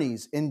frequent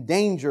journeys, in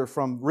danger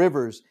from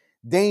rivers,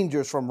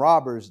 dangers from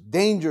robbers,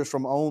 dangers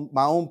from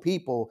my own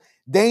people,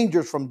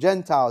 dangers from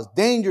Gentiles,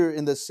 danger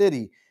in the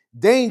city,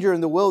 danger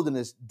in the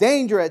wilderness,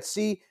 danger at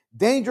sea,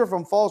 danger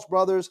from false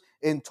brothers,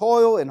 in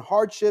toil and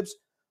hardships,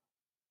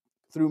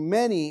 through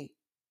many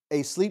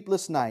a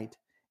sleepless night,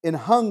 in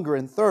hunger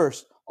and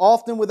thirst,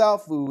 often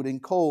without food, in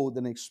cold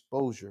and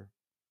exposure.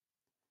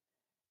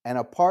 And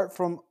apart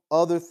from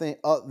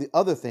the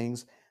other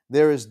things,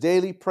 there is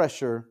daily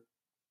pressure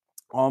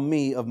on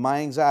me of my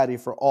anxiety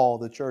for all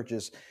the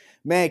churches.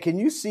 Man, can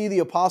you see the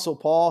Apostle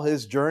Paul,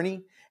 his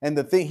journey, and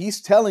the thing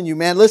he's telling you,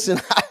 man, listen,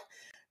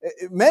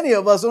 many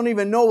of us don't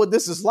even know what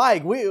this is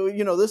like.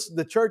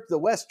 The church, the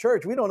West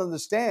Church, we don't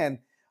understand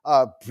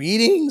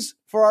beatings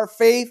for our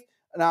faith.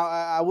 Now,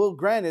 I will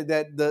grant it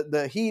that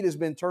the heat has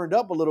been turned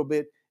up a little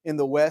bit in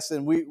the West,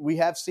 and we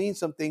have seen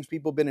some things.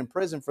 People have been in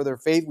prison for their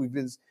faith.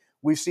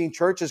 We've seen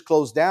churches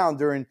closed down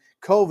during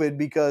COVID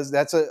because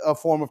that's a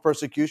form of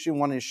persecution,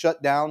 wanting to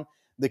shut down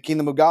the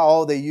kingdom of God.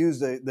 Oh, they use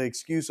the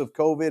excuse of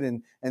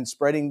COVID and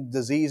spreading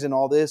disease and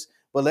all this.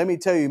 But let me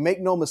tell you, make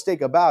no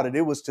mistake about it.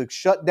 It was to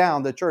shut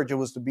down the church. It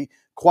was to be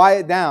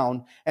quiet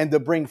down and to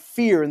bring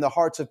fear in the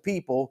hearts of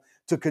people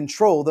to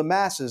control the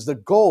masses. The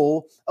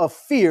goal of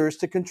fear is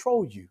to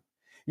control you.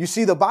 You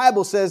see, the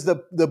Bible says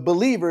the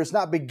believer has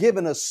not been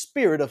given a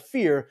spirit of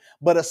fear,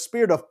 but a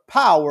spirit of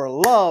power,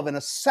 love, and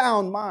a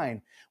sound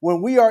mind.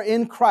 When we are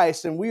in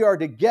Christ and we are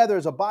together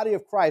as a body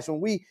of Christ,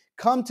 when we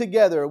come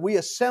together, we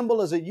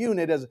assemble as a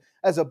unit,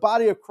 as a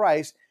body of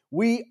Christ,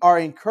 we are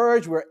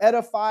encouraged, we're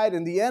edified,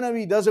 and the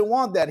enemy doesn't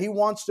want that. He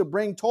wants to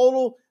bring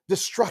total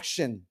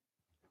destruction.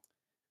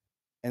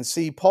 And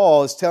see,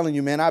 Paul is telling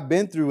you, man, I've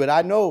been through it.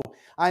 I know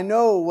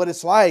what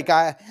it's like.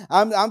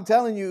 I'm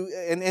telling you,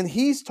 and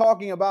he's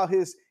talking about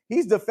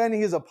he's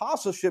defending his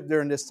apostleship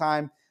during this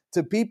time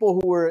to people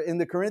who were in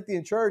the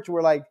Corinthian church who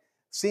were like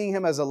seeing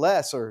him as a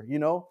lesser,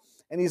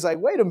 And he's like,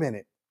 wait a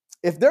minute.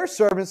 If they're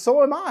servants,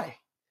 so am I.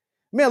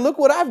 Man, look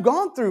what I've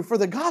gone through for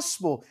the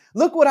gospel.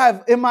 Look what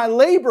I've in my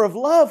labor of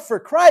love for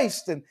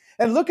Christ. And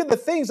look at the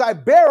things I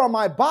bear on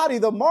my body,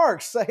 the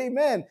marks,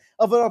 amen,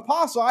 of an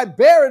apostle. I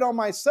bear it on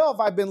myself.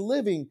 I've been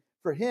living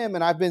for him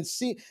and I've been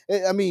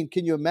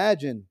can you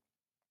imagine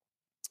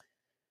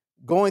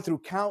going through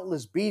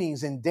countless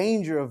beatings in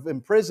danger of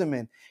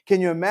imprisonment?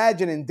 Can you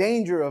imagine in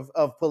danger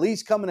of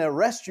police coming to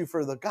arrest you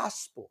for the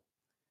gospel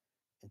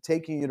and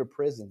taking you to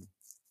prison?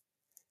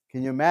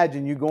 Can you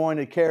imagine you going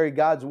to carry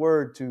God's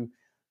word to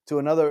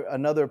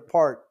another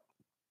part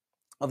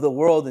of the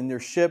world and your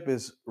ship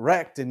is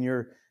wrecked and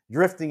you're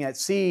drifting at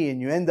sea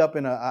and you end up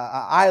in a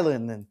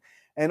island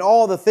and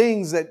all the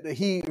things that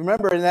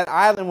remember in that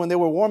island when they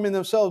were warming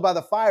themselves by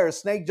the fire, a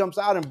snake jumps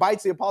out and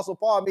bites the Apostle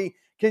Paul.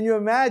 Can you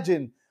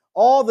imagine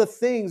all the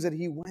things that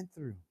he went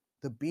through,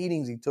 the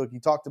beatings he took? He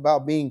talked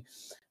about being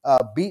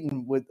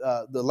beaten with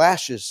the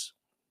lashes.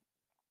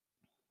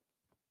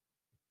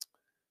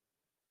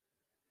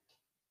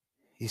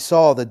 He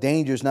saw the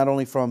dangers not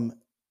only from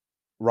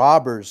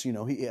robbers,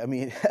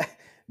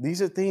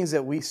 these are things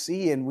that we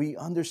see and we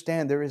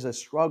understand there is a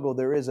struggle.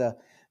 There is a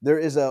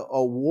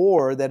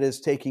war that is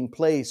taking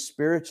place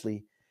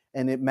spiritually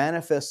and it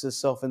manifests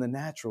itself in the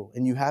natural.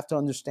 And you have to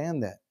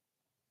understand that.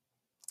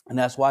 And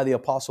that's why the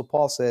Apostle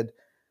Paul said,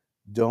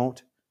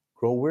 don't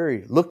grow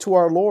weary. Look to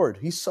our Lord.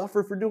 He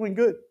suffered for doing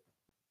good.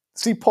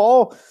 See,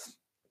 Paul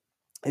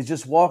is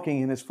just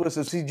walking in his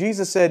footsteps. See,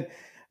 Jesus said,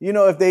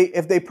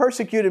 if they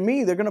persecuted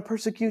me, they're going to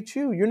persecute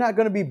you. You're not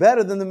going to be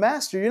better than the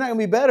master. You're not going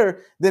to be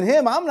better than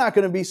him. I'm not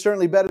going to be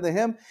certainly better than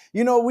him.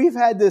 We've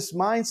had this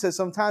mindset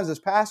sometimes as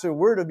pastor,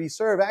 we're to be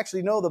served.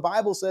 Actually, no, the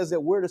Bible says that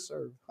we're to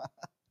serve.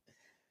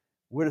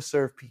 We're to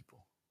serve people.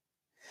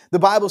 The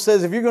Bible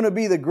says if you're going to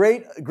be the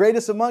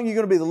greatest among you,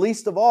 you're going to be the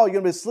least of all.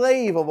 You're going to be a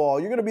slave of all.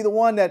 You're going to be the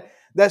one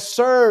that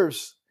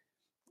serves.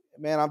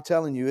 Man, I'm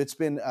telling you, it's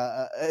been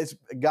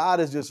God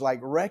is just like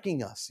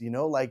wrecking us,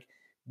 like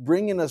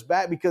bringing us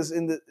back because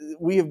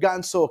we have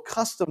gotten so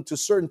accustomed to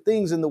certain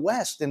things in the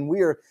West, and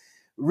we are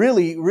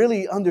really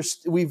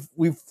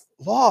we've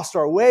lost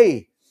our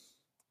way.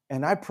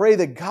 And I pray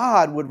that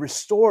God would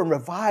restore and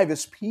revive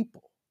his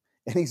people,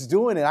 and he's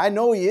doing it. I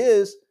know he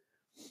is.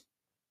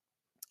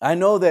 I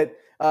know that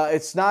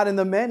it's not in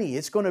the many.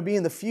 It's going to be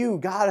in the few.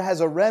 God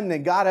has a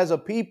remnant. God has a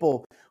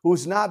people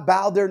who's not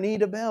bowed their knee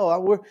to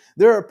Baal.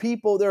 There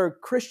are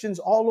Christians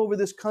all over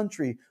this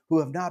country who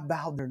have not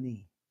bowed their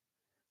knee,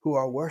 who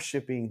are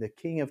worshiping the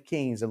King of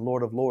Kings and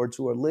Lord of Lords,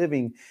 who are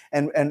living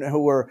and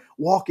who are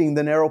walking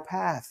the narrow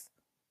path.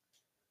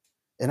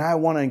 And I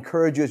want to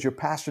encourage you as your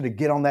pastor to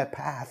get on that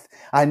path.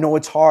 I know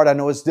it's hard. I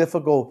know it's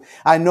difficult.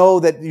 I know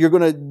that you're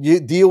going to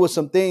deal with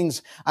some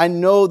things. I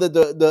know that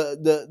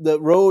the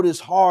road is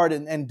hard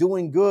and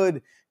doing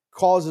good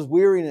causes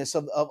weariness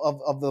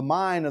of the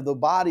mind, of the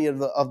body, of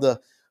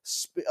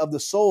the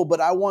soul.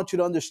 But I want you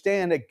to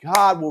understand that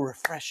God will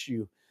refresh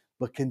you,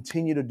 but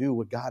continue to do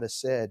what God has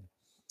said.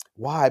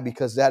 Why?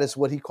 Because that is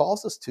what he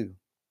calls us to.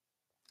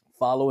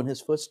 Follow in his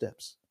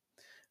footsteps.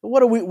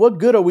 What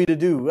good are we to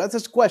do? That's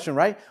this question,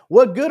 right?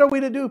 What good are we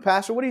to do,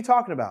 Pastor? What are you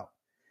talking about?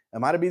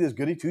 Am I to be this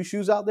goody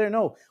two-shoes out there?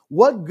 No.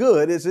 What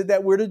good is it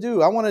that we're to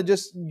do? I want to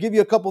just give you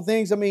a couple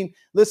things.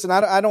 Listen,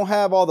 I don't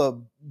have all the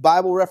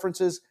Bible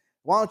references.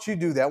 Why don't you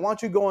do that? Why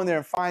don't you go in there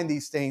and find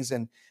these things?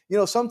 And,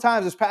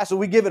 sometimes as pastor,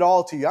 we give it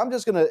all to you. I'm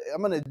going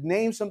to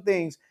name some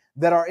things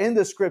that are in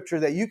the scripture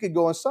that you could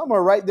go, and some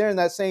are right there in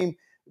that same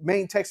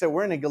main text that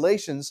we're in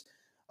Galatians.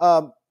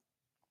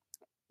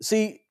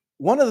 See,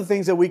 one of the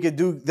things that we could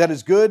do that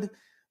is good,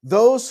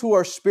 those who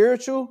are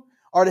spiritual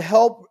are to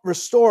help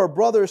restore a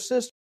brother or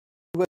sister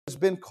who has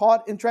been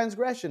caught in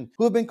transgression,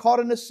 who have been caught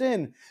in a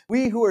sin.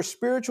 We who are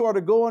spiritual are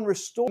to go and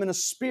restore them in a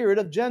spirit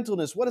of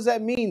gentleness. What does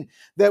that mean?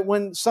 That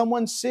when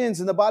someone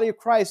sins in the body of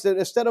Christ, that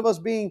instead of us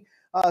being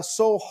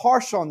so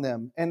harsh on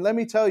them, and let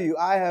me tell you,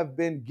 I have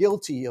been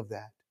guilty of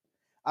that.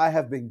 I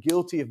have been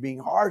guilty of being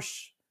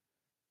harsh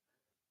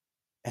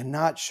and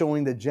not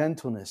showing the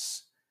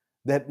gentleness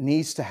that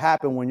needs to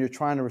happen when you're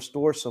trying to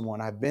restore someone.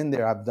 I've been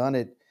there, I've done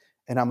it,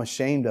 and I'm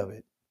ashamed of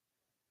it.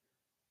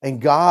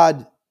 And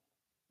God,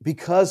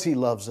 because he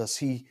loves us,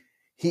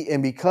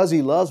 and because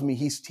he loves me,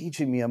 he's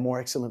teaching me a more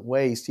excellent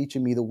way. He's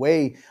teaching me the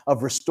way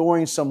of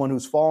restoring someone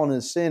who's fallen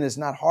in sin. It's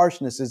not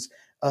harshness, it's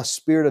a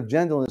spirit of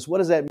gentleness. What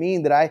does that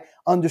mean? That I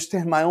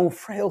understand my own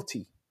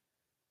frailty.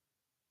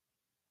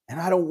 and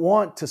I don't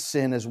want to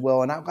sin as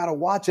well. And I've got to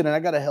watch it and I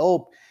got to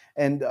help.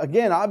 And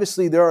again,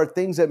 obviously there are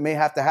things that may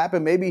have to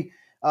happen. Maybe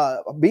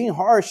being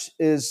harsh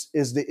is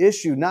the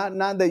issue.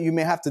 Not that you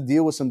may have to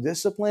deal with some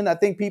discipline. I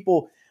think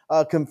people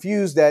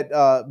confuse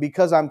that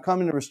because I'm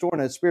coming to restore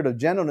in a spirit of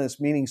gentleness,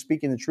 meaning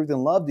speaking the truth in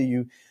love to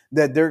you,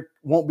 that there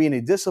won't be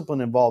any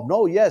discipline involved.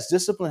 No, yes,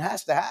 discipline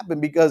has to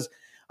happen because,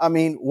 I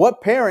mean,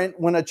 what parent,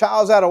 when a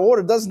child's out of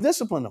order, doesn't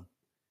discipline them?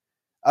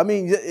 I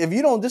mean, if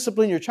you don't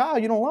discipline your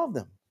child, you don't love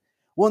them.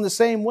 Well, in the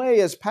same way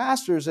as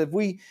pastors, if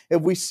we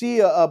see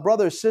a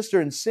brother or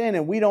sister in sin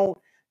and we don't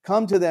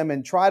come to them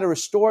and try to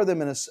restore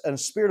them in a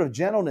spirit of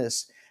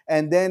gentleness,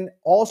 and then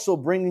also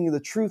bringing the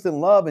truth and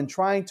love and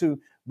trying to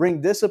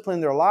bring discipline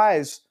in their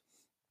lives,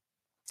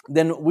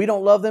 then we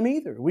don't love them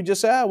either. We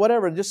just say,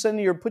 whatever, just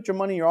put your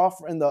money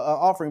in the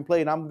offering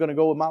plate, and I'm going to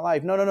go with my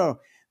life. No.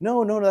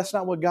 That's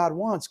not what God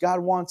wants. God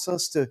wants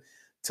us to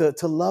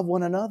love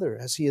one another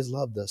as He has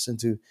loved us, and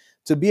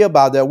to be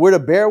about that. We're to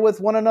bear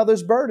with one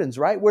another's burdens,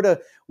 right? We're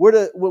to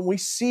when we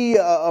see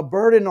a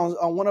burden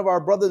on one of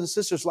our brothers and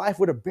sisters' life,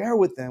 we're to bear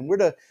with them. We're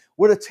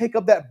to take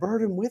up that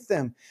burden with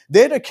them.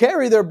 They're to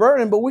carry their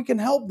burden, but we can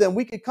help them.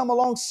 We can come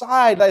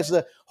alongside as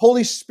the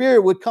Holy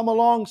Spirit would come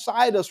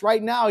alongside us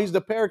right now. He's the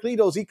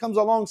Paracletos. He comes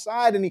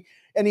alongside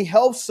and he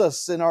helps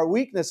us in our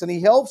weakness, and he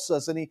helps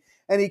us and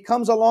he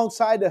comes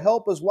alongside to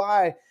help us.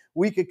 Why?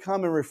 We could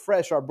come and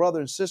refresh our brother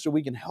and sister.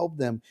 We can help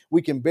them.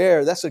 We can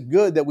bear. That's a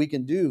good that we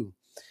can do.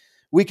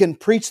 We can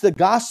preach the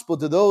gospel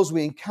to those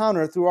we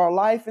encounter through our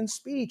life and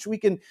speech. We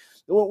can,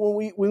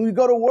 when we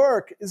go to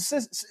work,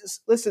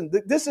 listen,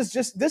 this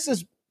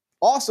is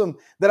awesome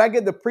that I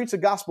get to preach the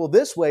gospel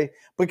this way.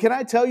 But can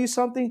I tell you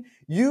something?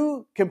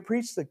 You can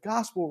preach the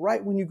gospel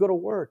right when you go to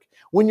work,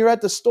 when you're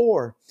at the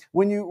store,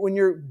 when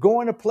you're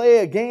going to play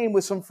a game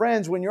with some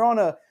friends, when you're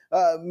on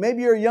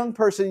maybe you're a young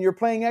person, you're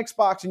playing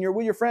Xbox and you're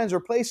with your friends,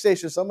 or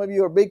PlayStation. Some of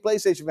you are a big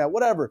PlayStation fan,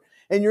 whatever.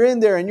 And you're in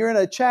there and you're in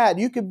a chat.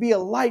 You can be a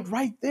light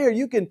right there.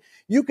 You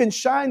can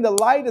shine the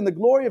light and the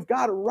glory of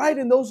God right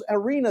in those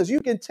arenas. You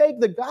can take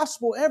the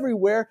gospel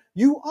everywhere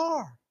you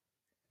are.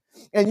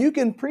 And you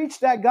can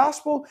preach that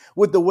gospel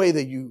with the way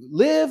that you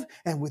live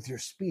and with your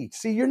speech.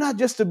 See, you're not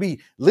just to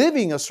be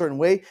living a certain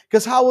way,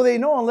 because how will they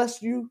know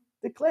unless you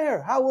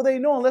declare? How will they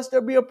know unless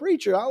there be a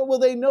preacher? How will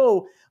they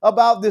know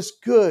about this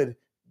good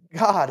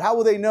God? How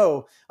will they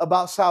know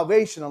about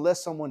salvation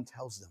unless someone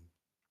tells them?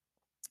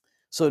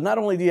 So not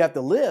only do you have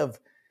to live,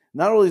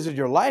 not only does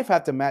your life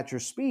have to match your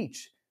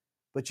speech,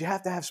 but you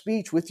have to have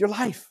speech with your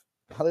life.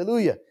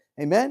 Hallelujah.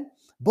 Amen.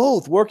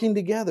 Both working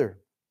together.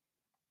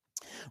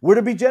 We're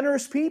to be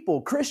generous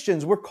people.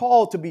 Christians, we're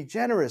called to be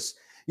generous.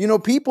 You know,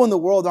 people in the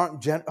world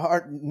aren't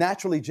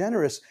naturally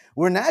generous.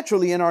 We're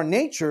naturally, in our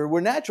nature, we're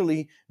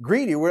naturally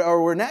greedy.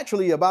 We're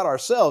naturally about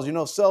ourselves,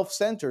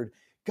 self-centered.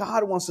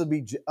 God wants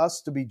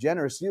us to be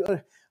generous.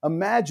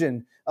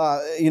 Imagine,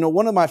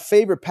 one of my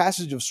favorite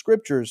passages of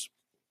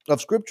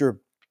Scripture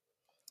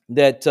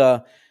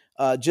that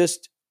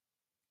just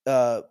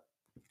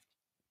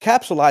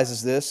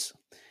capsulizes this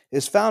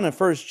is found in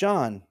 1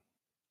 John.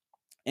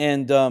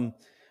 And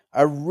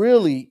I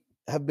really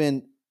have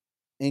been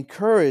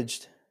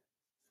encouraged.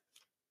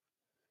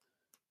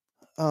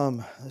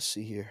 Let's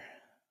see here.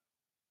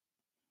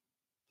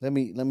 Let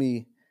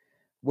me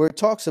where it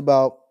talks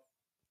about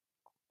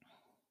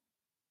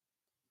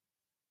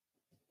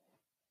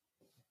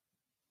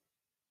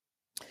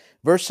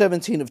verse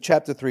 17 of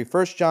chapter 3.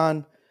 1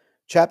 John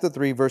chapter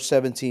 3, verse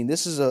 17.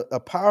 This is a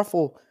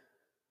powerful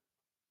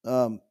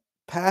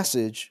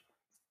passage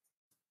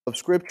of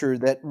Scripture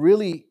that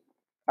really,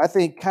 I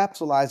think,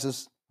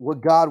 capsulizes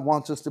what God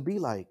wants us to be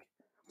like.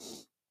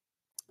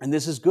 And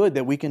this is good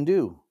that we can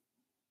do.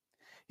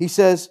 He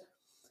says,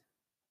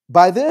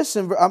 by this,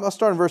 and I'll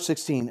start in verse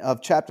 16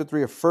 of chapter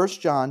 3 of 1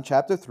 John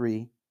chapter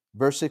 3,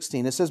 verse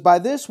 16. It says, by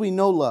this we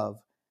know love,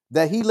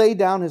 that He laid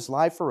down His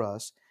life for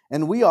us,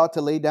 and we ought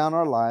to lay down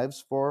our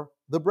lives for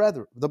the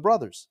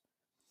brothers.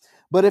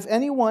 But if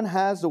anyone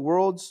has the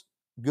world's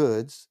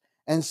goods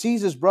and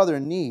sees his brother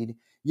in need,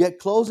 yet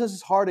closes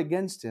his heart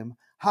against him,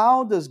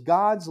 how does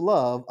God's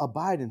love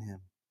abide in him?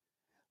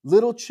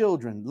 Little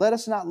children, let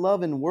us not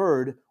love in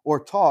word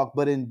or talk,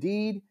 but in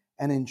deed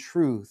and in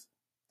truth.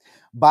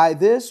 By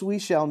this we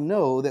shall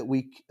know that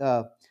we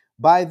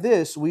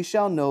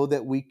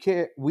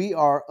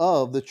are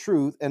of the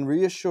truth, and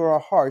reassure our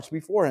hearts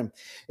before Him.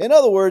 In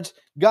other words,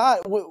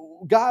 God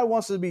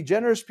wants us to be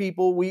generous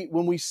people.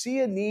 When we see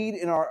a need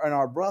in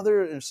our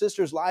brother and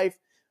sister's life,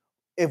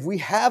 if we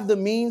have the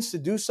means to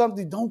do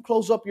something, don't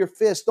close up your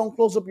fist. Don't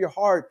close up your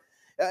heart.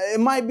 It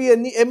might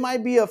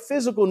be a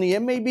physical need.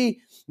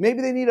 Maybe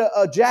they need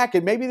a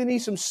jacket. Maybe they need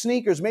some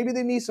sneakers. Maybe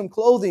they need some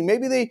clothing.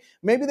 Maybe they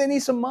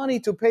need some money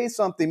to pay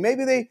something.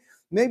 Maybe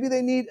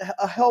they need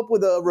a help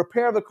with a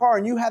repair of the car,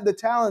 and you have the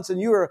talents, and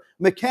you're a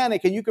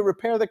mechanic, and you can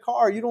repair the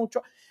car. You don't.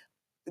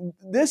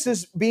 This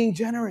is being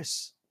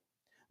generous.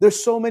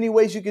 There's so many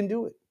ways you can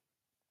do it,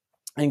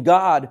 and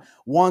God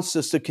wants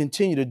us to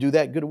continue to do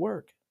that good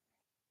work.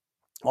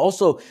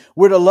 Also,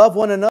 we're to love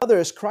one another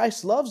as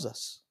Christ loves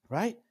us.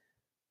 Right.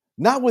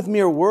 Not with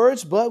mere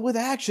words, but with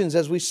actions,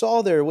 as we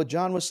saw there, what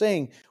John was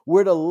saying.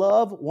 We're to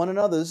love one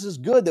another. This is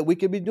good that we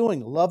could be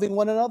doing, loving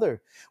one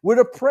another. We're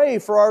to pray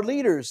for our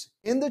leaders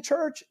in the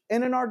church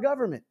and in our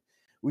government.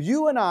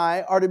 You and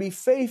I are to be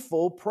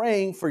faithful,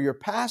 praying for your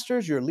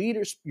pastors, your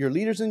leaders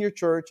in your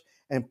church,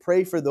 and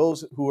pray for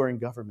those who are in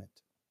government.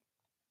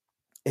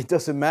 It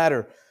doesn't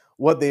matter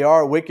what they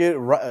are, wicked,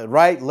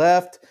 right,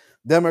 left,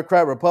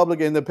 Democrat,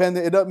 Republican,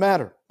 independent. It doesn't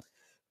matter.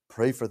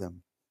 Pray for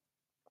them.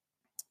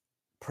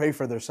 Pray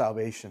for their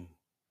salvation.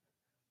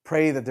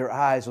 Pray that their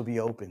eyes will be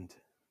opened.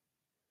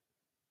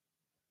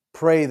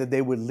 Pray that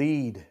they would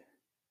lead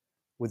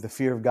with the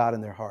fear of God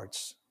in their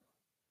hearts.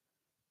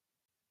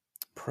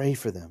 Pray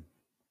for them.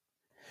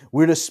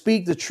 We're to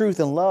speak the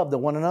truth in love to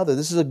one another.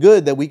 This is a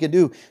good that we can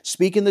do,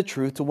 speaking the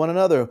truth to one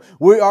another.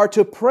 We are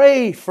to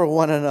pray for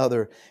one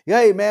another.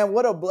 Hey, man,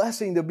 what a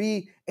blessing to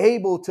be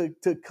able to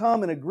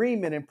come in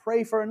agreement and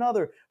pray for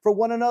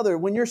one another.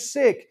 When you're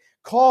sick,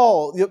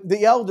 call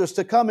the elders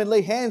to come and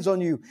lay hands on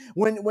you.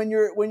 When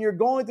you're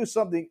going through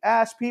something,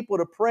 ask people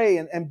to pray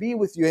and be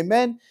with you.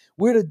 Amen.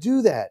 We're to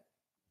do that.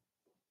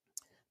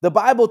 The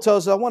Bible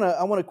tells us, I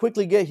want to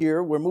quickly get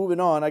here. We're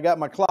moving on. I got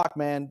my clock,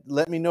 man.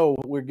 Let me know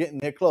we're getting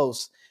there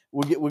close.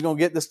 We're going to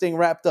get this thing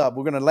wrapped up.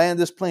 We're going to land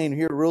this plane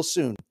here real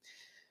soon.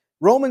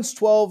 Romans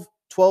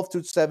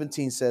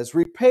 12:12-17 says,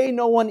 repay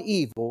no one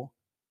evil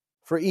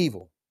for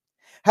evil.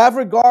 Have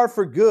regard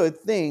for good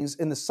things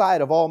in the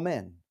sight of all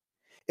men.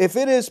 If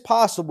it is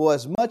possible,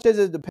 as much as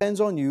it depends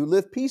on you,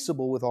 live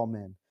peaceable with all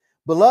men.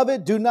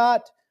 Beloved, do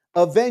not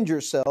avenge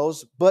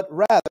yourselves, but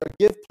rather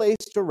give place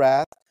to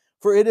wrath,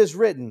 for it is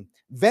written,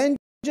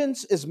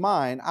 vengeance is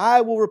mine,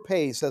 I will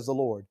repay, says the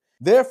Lord.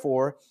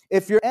 Therefore,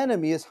 if your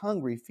enemy is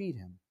hungry, feed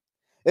him.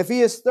 If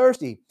he is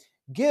thirsty,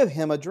 give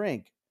him a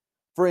drink.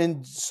 For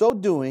in so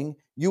doing,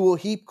 you will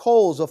heap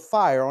coals of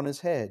fire on his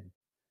head.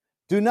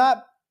 Do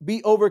not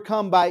be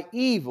overcome by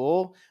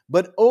evil,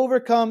 but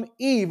overcome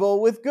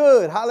evil with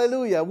good.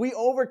 Hallelujah. We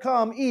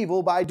overcome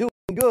evil by doing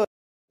good.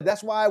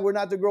 That's why we're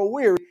not to grow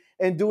weary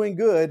in doing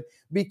good,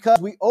 because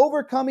we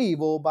overcome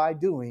evil by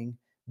doing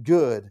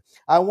good.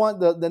 I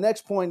want the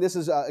next point. This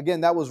is,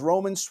 again, that was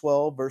Romans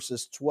 12,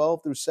 verses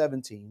 12 through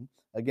 17.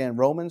 Again,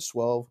 Romans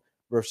 12,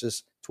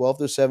 verses 12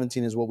 through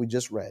 17 is what we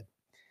just read.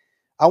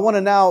 I want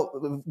to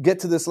now get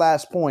to this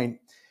last point.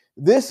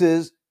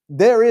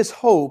 There is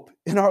hope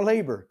in our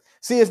labor.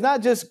 See, it's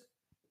not just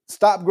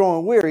stop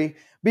growing weary,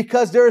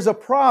 because there is a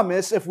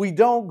promise if we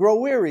don't grow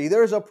weary.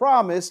 There's a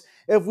promise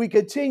if we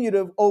continue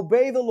to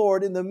obey the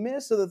Lord in the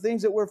midst of the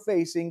things that we're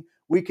facing,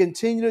 we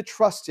continue to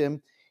trust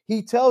Him.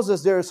 He tells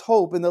us there is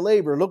hope in the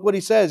labor. Look what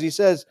He says. He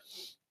says,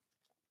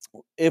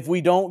 if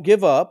we don't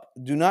give up,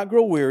 do not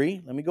grow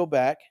weary. Let me go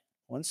back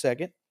 1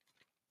 second.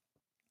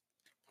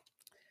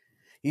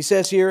 He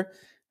says here,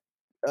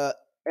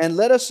 and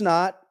let us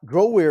not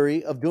grow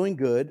weary of doing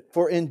good,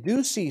 for in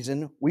due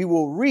season we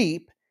will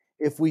reap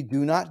if we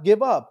do not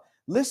give up.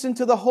 Listen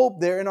to the hope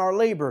there in our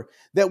labor,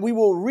 that we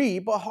will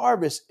reap a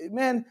harvest.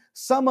 Man,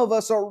 some of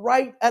us are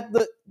right at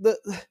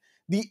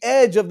the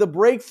edge of the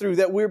breakthrough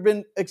that we've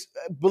been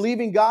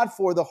believing God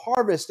for, the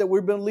harvest that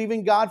we've been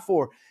believing God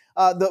for.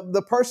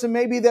 The person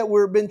maybe that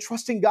we've been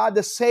trusting God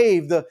to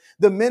save, the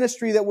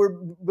ministry that we're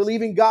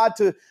believing God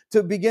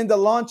to begin to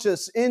launch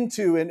us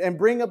into and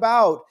bring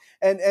about,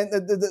 and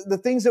the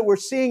things that we're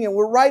seeing, and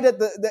we're right at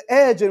the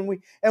edge, and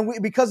we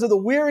because of the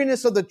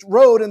weariness of the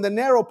road and the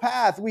narrow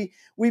path, we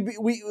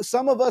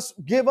some of us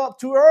give up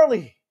too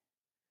early,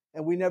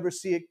 and we never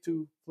see it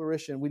to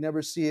fruition. We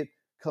never see it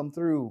come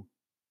through.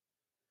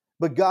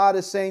 But God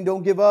is saying,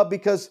 don't give up,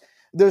 because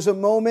there's a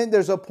moment,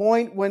 there's a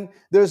point when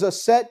there's a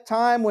set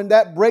time when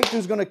that breakthrough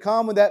is going to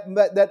come, when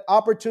that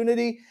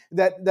opportunity,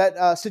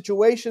 that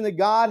situation that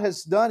God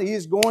has done, He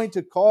is going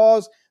to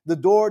cause the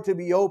door to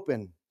be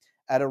open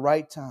at a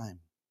right time.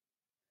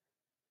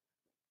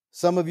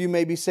 Some of you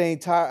may be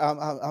saying,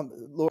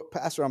 Lord,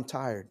 Pastor, I'm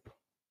tired.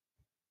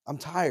 I'm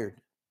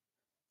tired.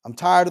 I'm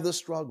tired of the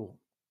struggle.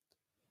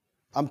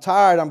 I'm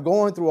tired. I'm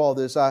going through all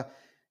this.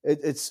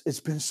 It's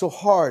been so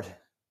hard.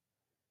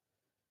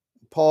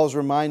 Paul's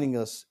reminding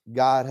us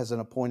God has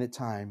an appointed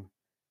time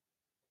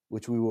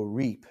which we will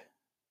reap,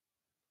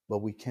 but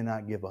we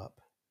cannot give up.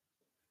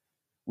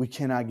 We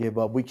cannot give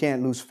up. We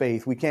can't lose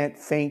faith. We can't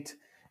faint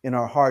in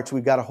our hearts.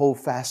 We've got to hold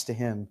fast to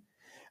Him.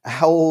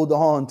 Hold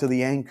on to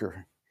the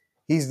anchor.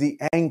 He's the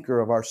anchor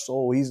of our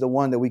soul. He's the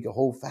one that we can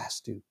hold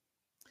fast to.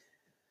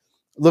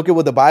 Look at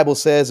what the Bible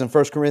says in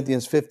 1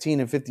 Corinthians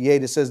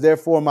 15:58. It says,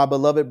 therefore, my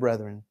beloved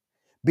brethren,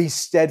 be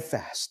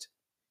steadfast,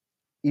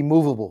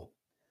 immovable,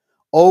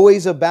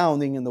 always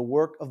abounding in the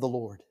work of the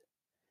Lord,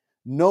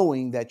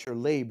 knowing that your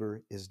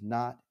labor is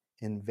not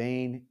in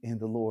vain in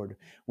the Lord.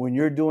 When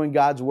you're doing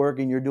God's work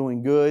and you're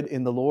doing good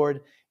in the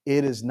Lord,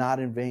 it is not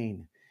in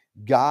vain.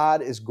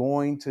 God is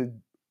going to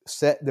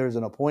there's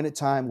an appointed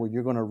time where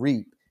you're going to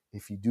reap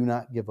if you do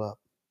not give up.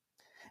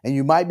 And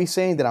you might be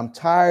saying that I'm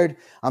tired.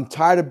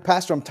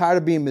 Pastor, I'm tired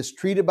of being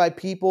mistreated by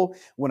people.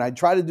 When I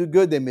try to do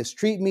good, they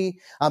mistreat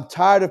me. I'm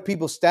tired of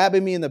people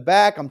stabbing me in the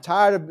back. I'm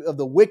tired of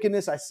the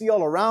wickedness I see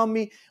all around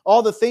me,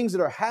 all the things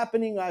that are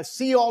happening. I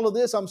see all of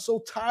this. I'm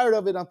so tired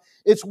of it.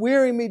 It's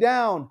wearing me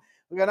down.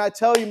 And I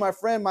tell you, my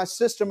friend, my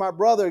sister, my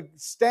brother,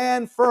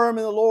 stand firm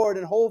in the Lord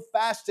and hold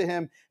fast to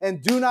Him.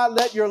 And do not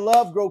let your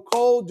love grow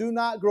cold. Do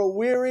not grow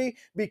weary,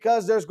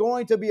 because there's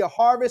going to be a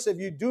harvest if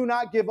you do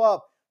not give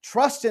up.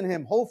 Trust in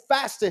Him, hold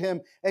fast to Him,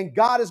 and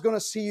God is going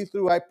to see you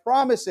through. I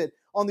promise it.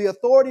 On the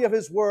authority of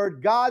His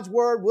word, God's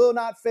word will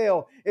not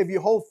fail. If you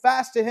hold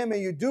fast to Him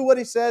and you do what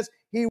He says,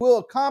 He will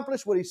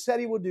accomplish what He said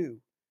He will do.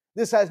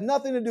 This has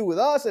nothing to do with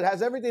us. It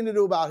has everything to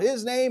do about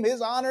His name,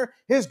 His honor,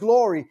 His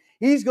glory.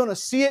 He's going to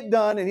see it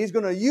done, and He's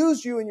going to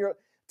use you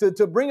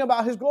to bring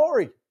about His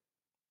glory.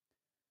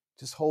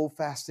 Just hold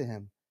fast to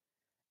Him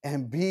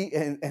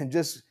and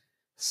just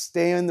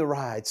stay in the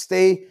ride.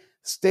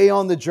 Stay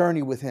on the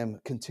journey with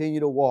Him. Continue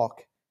to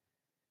walk.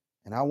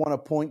 And I want to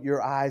point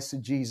your eyes to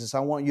Jesus.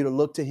 I want you to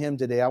look to Him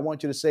today. I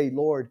want you to say,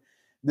 Lord,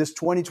 this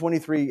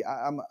 2023,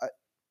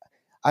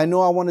 I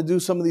know I want to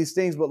do some of these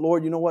things, but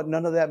Lord, you know what?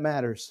 None of that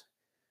matters.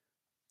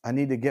 I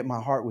need to get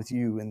my heart with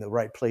you in the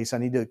right place. I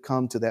need to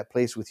come to that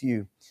place with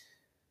you.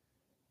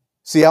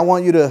 See, I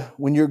want you to,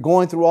 when you're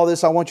going through all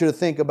this, I want you to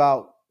think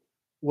about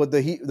what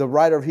the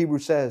writer of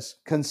Hebrews says.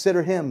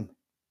 Consider Him.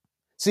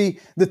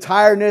 See, the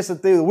tiredness,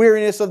 the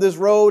weariness of this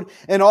road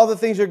and all the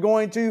things you're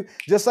going to,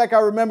 just like I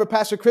remember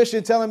Pastor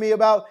Christian telling me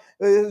about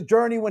his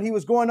journey when he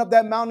was going up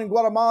that mountain in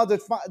Guatemala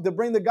to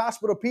bring the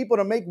gospel to people,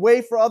 to make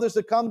way for others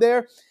to come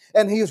there.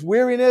 And his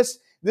weariness,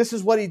 this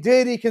is what he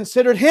did. He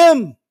considered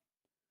Him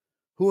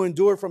who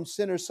endured from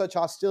sinners such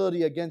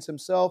hostility against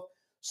Himself,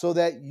 so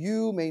that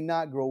you may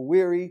not grow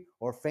weary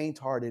or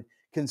faint-hearted.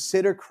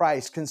 Consider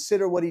Christ.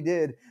 Consider what He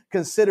did.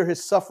 Consider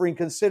His suffering.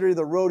 Consider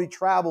the road He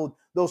traveled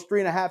those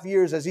 3.5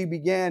 years as He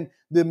began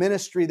the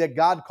ministry that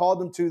God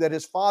called Him to, that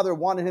His Father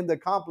wanted Him to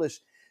accomplish.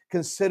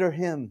 Consider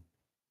Him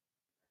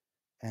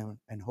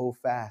and hold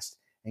fast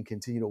and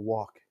continue to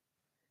walk.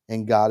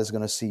 And God is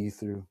going to see you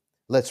through.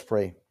 Let's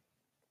pray.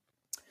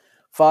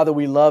 Father,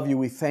 we love you.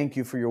 We thank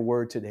you for your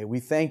word today. We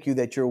thank you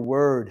that your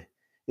word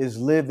is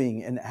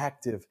living and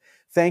active.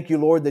 Thank you,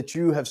 Lord, that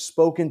you have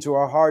spoken to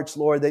our hearts,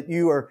 Lord, that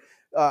you are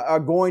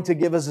going to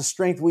give us the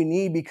strength we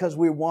need, because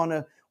we want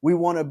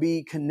to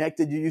be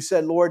connected. You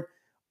said, Lord,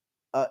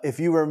 if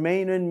you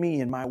remain in me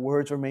and my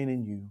words remain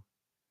in you,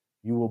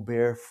 you will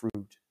bear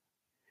fruit.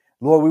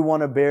 Lord, we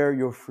want to bear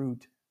your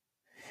fruit.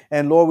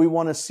 And Lord, we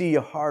want to see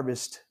a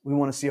harvest. We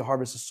want to see a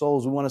harvest of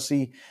souls. We want to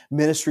see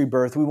ministry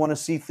birth. We want to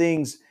see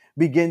things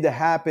begin to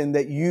happen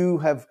that you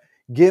have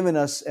given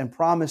us and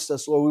promised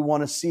us. Lord, we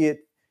want to see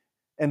it.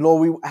 And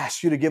Lord, we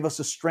ask you to give us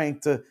the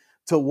strength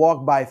to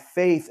walk by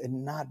faith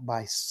and not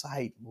by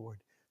sight, Lord.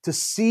 To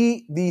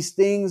see these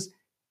things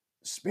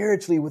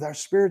spiritually with our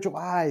spiritual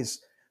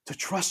eyes, to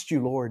trust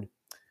you, Lord.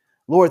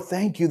 Lord,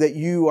 thank you that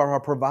you are our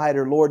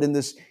provider, Lord, in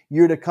this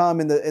year to come,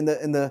 in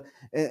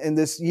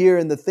this year,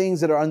 and the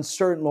things that are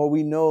uncertain, Lord.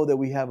 We know that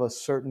we have a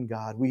certain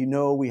God. We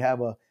know we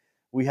have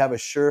a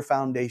sure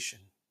foundation.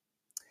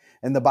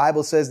 And the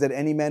Bible says that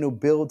any man who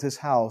builds his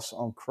house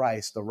on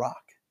Christ, the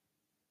rock,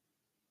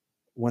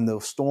 when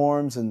the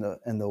storms and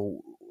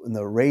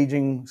the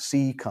raging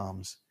sea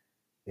comes,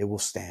 it will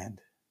stand.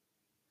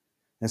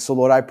 And so,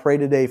 Lord, I pray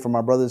today for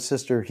my brother and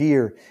sister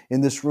here in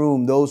this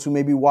room, those who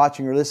may be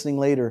watching or listening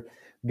later,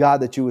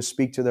 God, that you would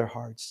speak to their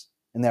hearts.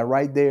 And that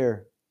right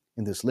there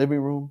in this living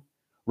room,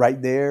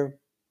 right there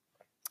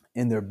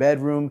in their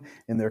bedroom,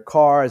 in their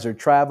car, as they're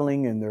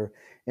traveling, in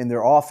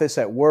their office,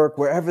 at work,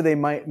 wherever they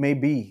may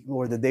be,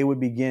 Lord, that they would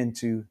begin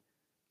to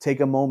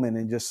take a moment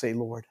and just say,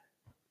 Lord,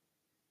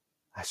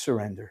 I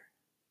surrender.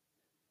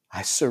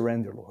 I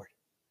surrender, Lord.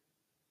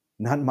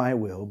 Not my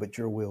will, but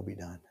your will be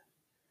done.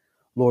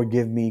 Lord,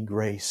 give me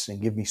grace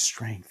and give me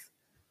strength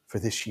for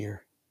this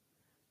year.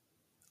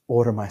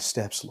 Order my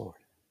steps, Lord.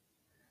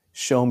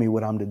 Show me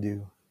what I'm to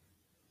do.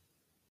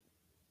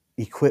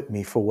 Equip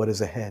me for what is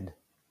ahead.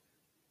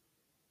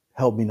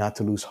 Help me not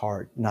to lose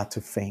heart, not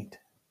to faint.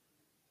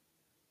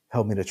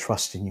 Help me to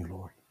trust in you,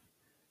 Lord.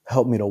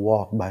 Help me to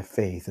walk by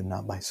faith and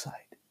not by sight.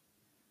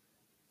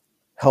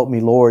 Help me,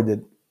 Lord,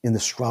 that in the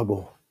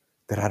struggle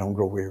that I don't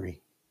grow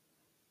weary.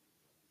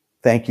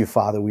 Thank you,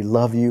 Father. We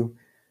love you.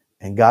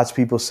 And God's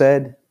people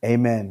said,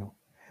 amen.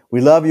 We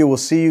love you. We'll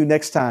see you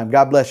next time.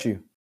 God bless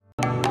you.